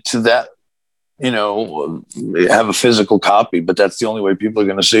put it to that, have a physical copy, but that's the only way people are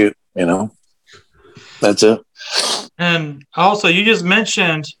going to see it, That's it. And also, you just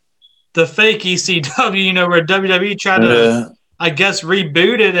mentioned the fake ECW, where WWE tried to, I guess,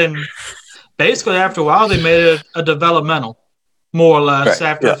 reboot it, and basically after a while, they made it a developmental, more or less,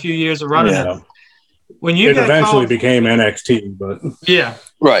 after a few years of running it. When you eventually became NXT, but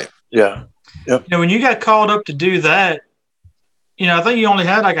right, yeah. When you got called up to do that, I think you only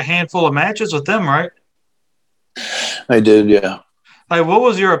had like a handful of matches with them, right? I did, yeah. Like, what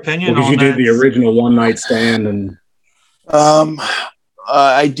was your opinion on that? Because you did the original One Night Stand, and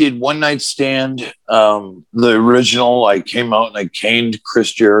I did One Night Stand. The original, I came out and I caned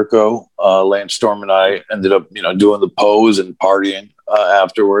Chris Jericho. Lance Storm and I ended up, doing the pose and partying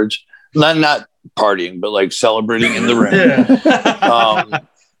afterwards. Not partying, but like celebrating in the ring.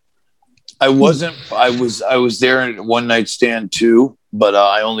 I was there in One Night Stand too, but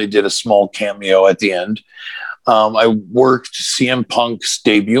I only did a small cameo at the end. I worked CM Punk's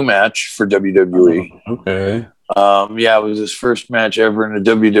debut match for WWE. Okay. It was his first match ever in a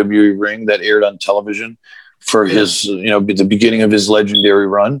WWE ring that aired on television for his, the beginning of his legendary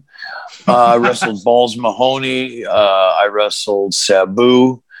run. I wrestled Balls Mahoney. I wrestled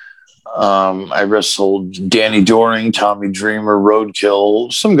Sabu. I wrestled Danny Doring, Tommy Dreamer,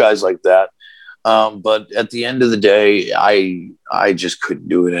 Roadkill, some guys like that. But at the end of the day, I just couldn't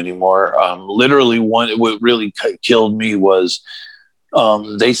do it anymore. Literally, what really killed me was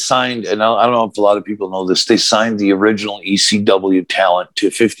they signed, and I don't know if a lot of people know this, they signed the original ECW talent to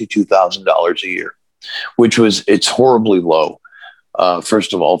 $52,000 a year, it's horribly low.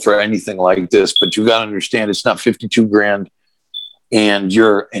 first of all, for anything like this. But you got to understand, it's not 52 grand and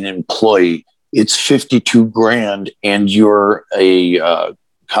you're an employee. It's 52 grand and you're a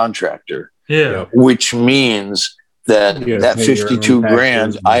contractor. Yeah. Which means that 52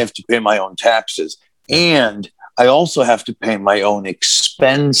 grand, I have to pay my own taxes. And I also have to pay my own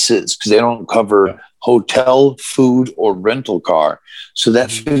expenses because they don't cover hotel, food, or rental car. So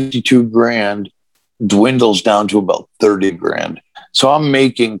that 52 grand dwindles down to about 30 grand. So I'm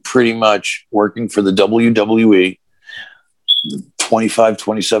making pretty much, working for the WWE, 25,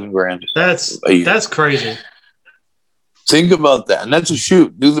 27 grand. That's crazy. Think about that. And that's a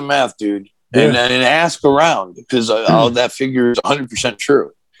shoot. Do the math, dude. And ask around because that figure is 100%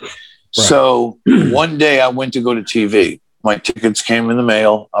 true. Right. So one day I went to go to TV. My tickets came in the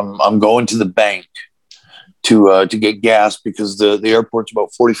mail. I'm going to the bank to get gas because the airport's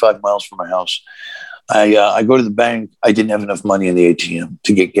about 45 miles from my house. I go to the bank. I didn't have enough money in the ATM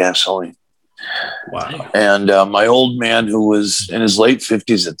to get gasoline. Wow. And my old man, who was in his late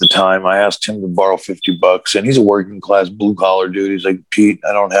 50s at the time, I asked him to borrow $50, and he's a working class blue collar dude. He's like, Pete,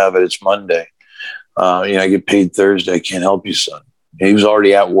 I don't have it. It's Monday. I get paid Thursday. I can't help you, son. And he was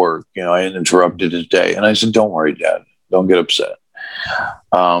already at work. I had interrupted his day. And I said, don't worry, Dad. Don't get upset.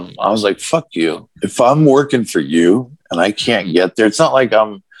 I was like, fuck you. If I'm working for you and I can't get there, it's not like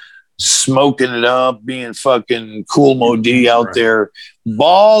I'm smoking it up, being fucking cool Modi out there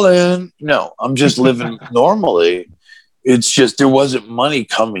balling. No, I'm just living normally. It's just there wasn't money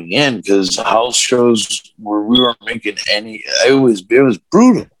coming in because house shows where we weren't making any. It was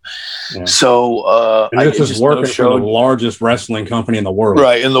brutal. Yeah. So and this is working for the largest wrestling company in the world,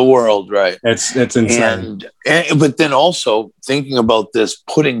 right? In the world, right? It's insane. And but then also thinking about this,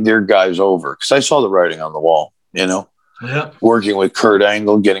 putting their guys over because I saw the writing on the wall. Yeah. Working with Kurt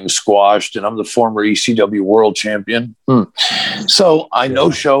Angle, getting squashed, and I'm the former ECW world champion. So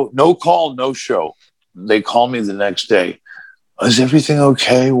no call, no show. They call me the next day. Is everything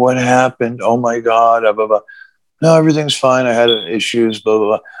okay? What happened? Oh my God. Blah, blah, blah. No, everything's fine. I had issues, blah, blah,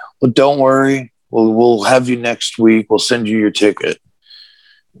 blah. Well, don't worry. We'll have you next week. We'll send you your ticket.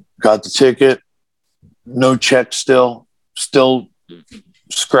 Got the ticket. No check still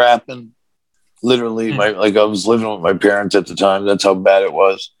scrapping. Literally, I was living with my parents at the time. That's how bad it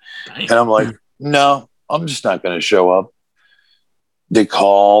was. And I'm like, no, I'm just not going to show up. They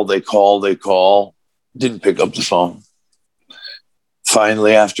call. Didn't pick up the phone.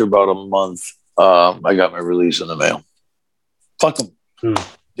 Finally, after about a month, I got my release in the mail. Fuck them.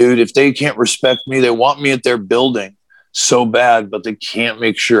 Dude, if they can't respect me, they want me at their building so bad, but they can't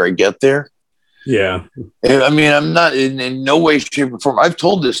make sure I get there. Yeah. I mean, I'm not in no way, shape, or form. I've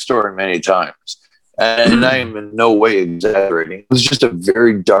told this story many times, and I am in no way exaggerating. It was just a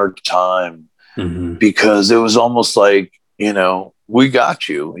very dark time because it was almost like, we got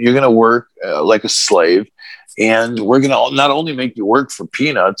you. You're going to work like a slave, and we're going to not only make you work for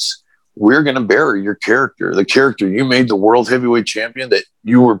peanuts, we're going to bury your character, the character you made the world heavyweight champion that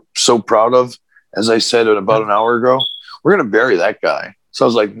you were so proud of, as I said about an hour ago. We're going to bury that guy. So I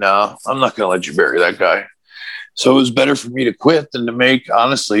was like, no, I'm not going to let you bury that guy. So it was better for me to quit than to make,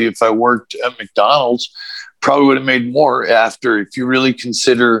 honestly, if I worked at McDonald's, probably would have made more after, if you really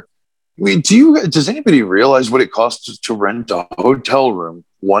consider. I mean, does anybody realize what it costs to rent a hotel room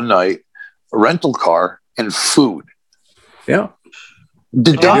one night, a rental car, and food? Yeah.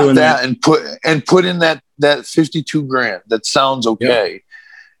 Deduct that and put in that 52 grand. That sounds okay. Yeah.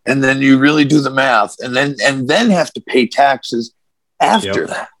 And then you really do the math and then have to pay taxes after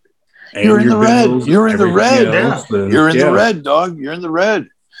that. And you're in the red. You're in the red. You're in the red, dog. You're in the red.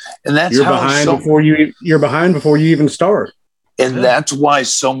 And that's you're behind before you even start. And that's why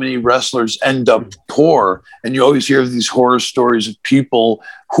so many wrestlers end up poor. And you always hear these horror stories of people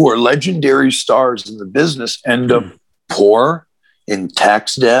who are legendary stars in the business end up poor, in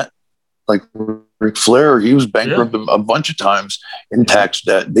tax debt. Like Ric Flair, he was bankrupt a bunch of times in tax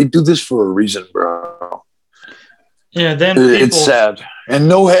debt. They do this for a reason, bro. Yeah, then it's sad.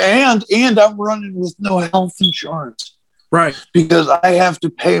 And I'm running with no health insurance. Right. Because I have to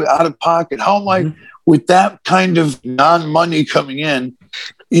pay out of pocket. How am I with that kind of non-money coming in?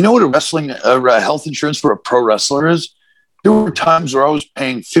 You know what a health insurance for a pro wrestler is? There were times where I was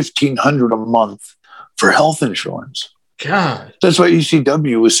paying $1,500 a month for health insurance. God. That's why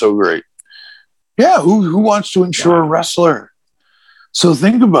ECW was so great. Yeah, who wants to insure a wrestler? So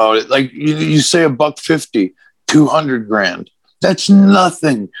think about it. Like you say $150, 200 grand. That's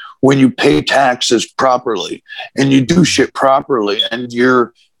nothing when you pay taxes properly and you do shit properly and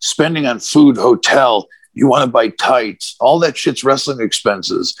you're spending on food, hotel, you want to buy tights, all that shit's wrestling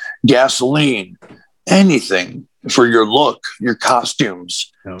expenses, gasoline, anything. for your look, your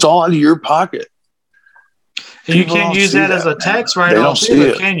costumes. It's all out of your pocket. And you can't use that as a tax write-off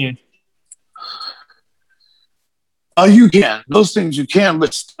either, can you? You can. Those things you can,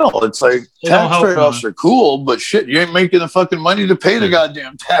 but still, it's like tax write-offs are cool, but shit, you ain't making the fucking money to pay the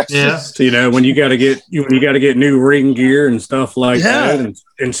goddamn taxes. Yeah. So, when you got to get new ring gear and stuff like that,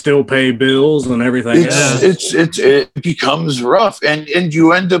 and still pay bills and everything else, it becomes rough, and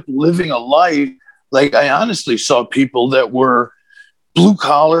you end up living a life. Like, I honestly saw people that were blue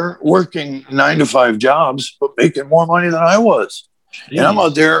collar, working 9-to-5 jobs, but making more money than I was. Jeez. And I'm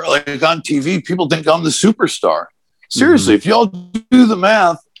out there like on TV. People think I'm the superstar. Seriously, if y'all do the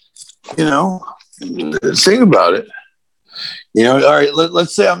math, think about it. All right,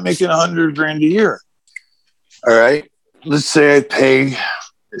 let's say I'm making $100,000 a year. All right, let's say I pay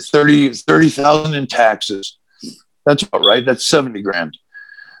 $30,000 in taxes. That's about right. That's $70,000.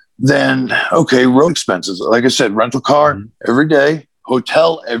 Then, okay, road expenses. Like I said, rental car every day,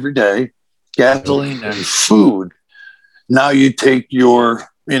 hotel every day, gasoline and food. Now you take your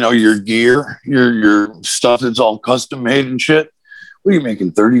gear, your stuff that's all custom made and shit. What are you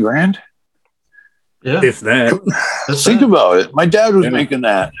making? $30,000? Yeah. If that. Think about it. My dad was making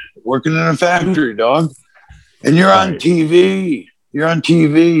that, working in a factory, dog. And you're on TV. You're on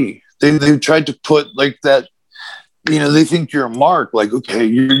TV. They tried to put like that. They think you're a mark. Like, okay,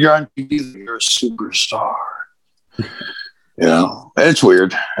 you're on TV. You're a superstar. It's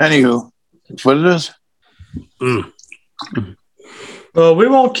weird. Anywho, that's what it is. Well, we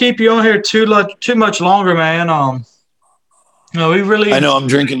won't keep you on here too much longer, man. We really. I know I'm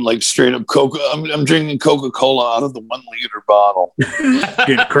drinking like straight up Coca. I'm drinking Coca-Cola out of the 1 liter bottle.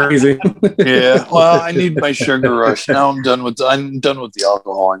 Get crazy. Yeah. Well, I need my sugar rush. Now I'm done with the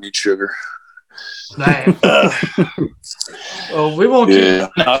alcohol. I need sugar. Damn. Well, we won't. Yeah.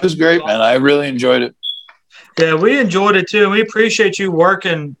 No, it was great, man. I really enjoyed it. Yeah, we enjoyed it too. We appreciate you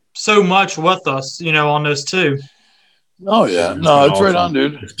working so much with us, on this too. Oh yeah, no, it's awesome. Right on,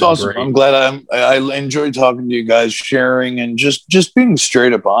 dude. It's awesome. Great. I'm glad I enjoyed talking to you guys, sharing and just being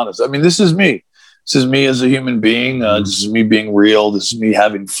straight up honest. I mean, this is me. This is me as a human being. This is me being real. This is me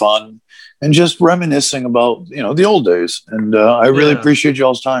having fun and just reminiscing about the old days. And I really appreciate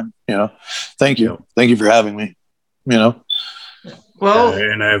y'all's time. Thank you. Thank you for having me. Well,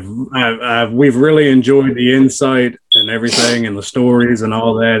 and we've really enjoyed the insight and everything and the stories and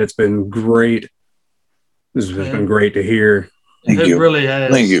all that. It's been great. This has been great to hear. Thank you. It really has.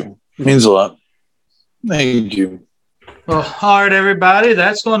 Thank you. It means a lot. Thank you. Well, all right, everybody.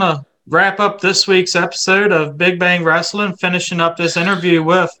 That's going to wrap up this week's episode of Big Bang Wrestling, finishing up this interview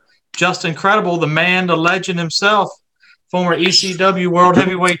with Justin Credible, the man, the legend himself, former ECW World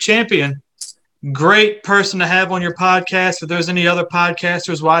Heavyweight Champion. Great person to have on your podcast. If there's any other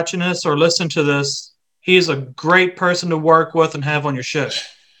podcasters watching this or listen to this, he is a great person to work with and have on your show.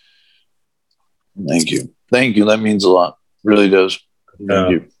 Thank you. Thank you. That means a lot. Really does.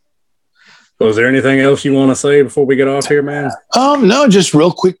 Thank you. So is there anything else you want to say before we get off here, man? No, just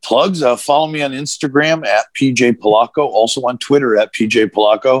real quick plugs. Follow me on Instagram at PJ Polacco, also on Twitter at PJ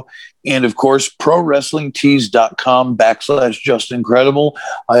Polacco, and of course, ProWrestlingTees.com/Justin Credible.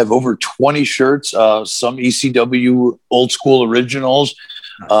 I have over 20 shirts, some ECW old school originals,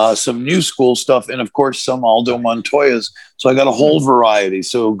 some new school stuff, and of course, some Aldo Montoyas. So I got a whole variety.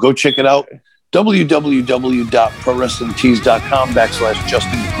 So go check it out.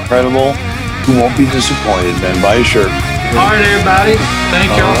 www.ProWrestlingTees.com/Justin Credible. You won't be disappointed, man. Buy a shirt. All right, everybody. Thank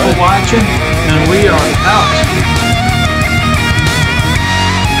y'all for watching, and we are out.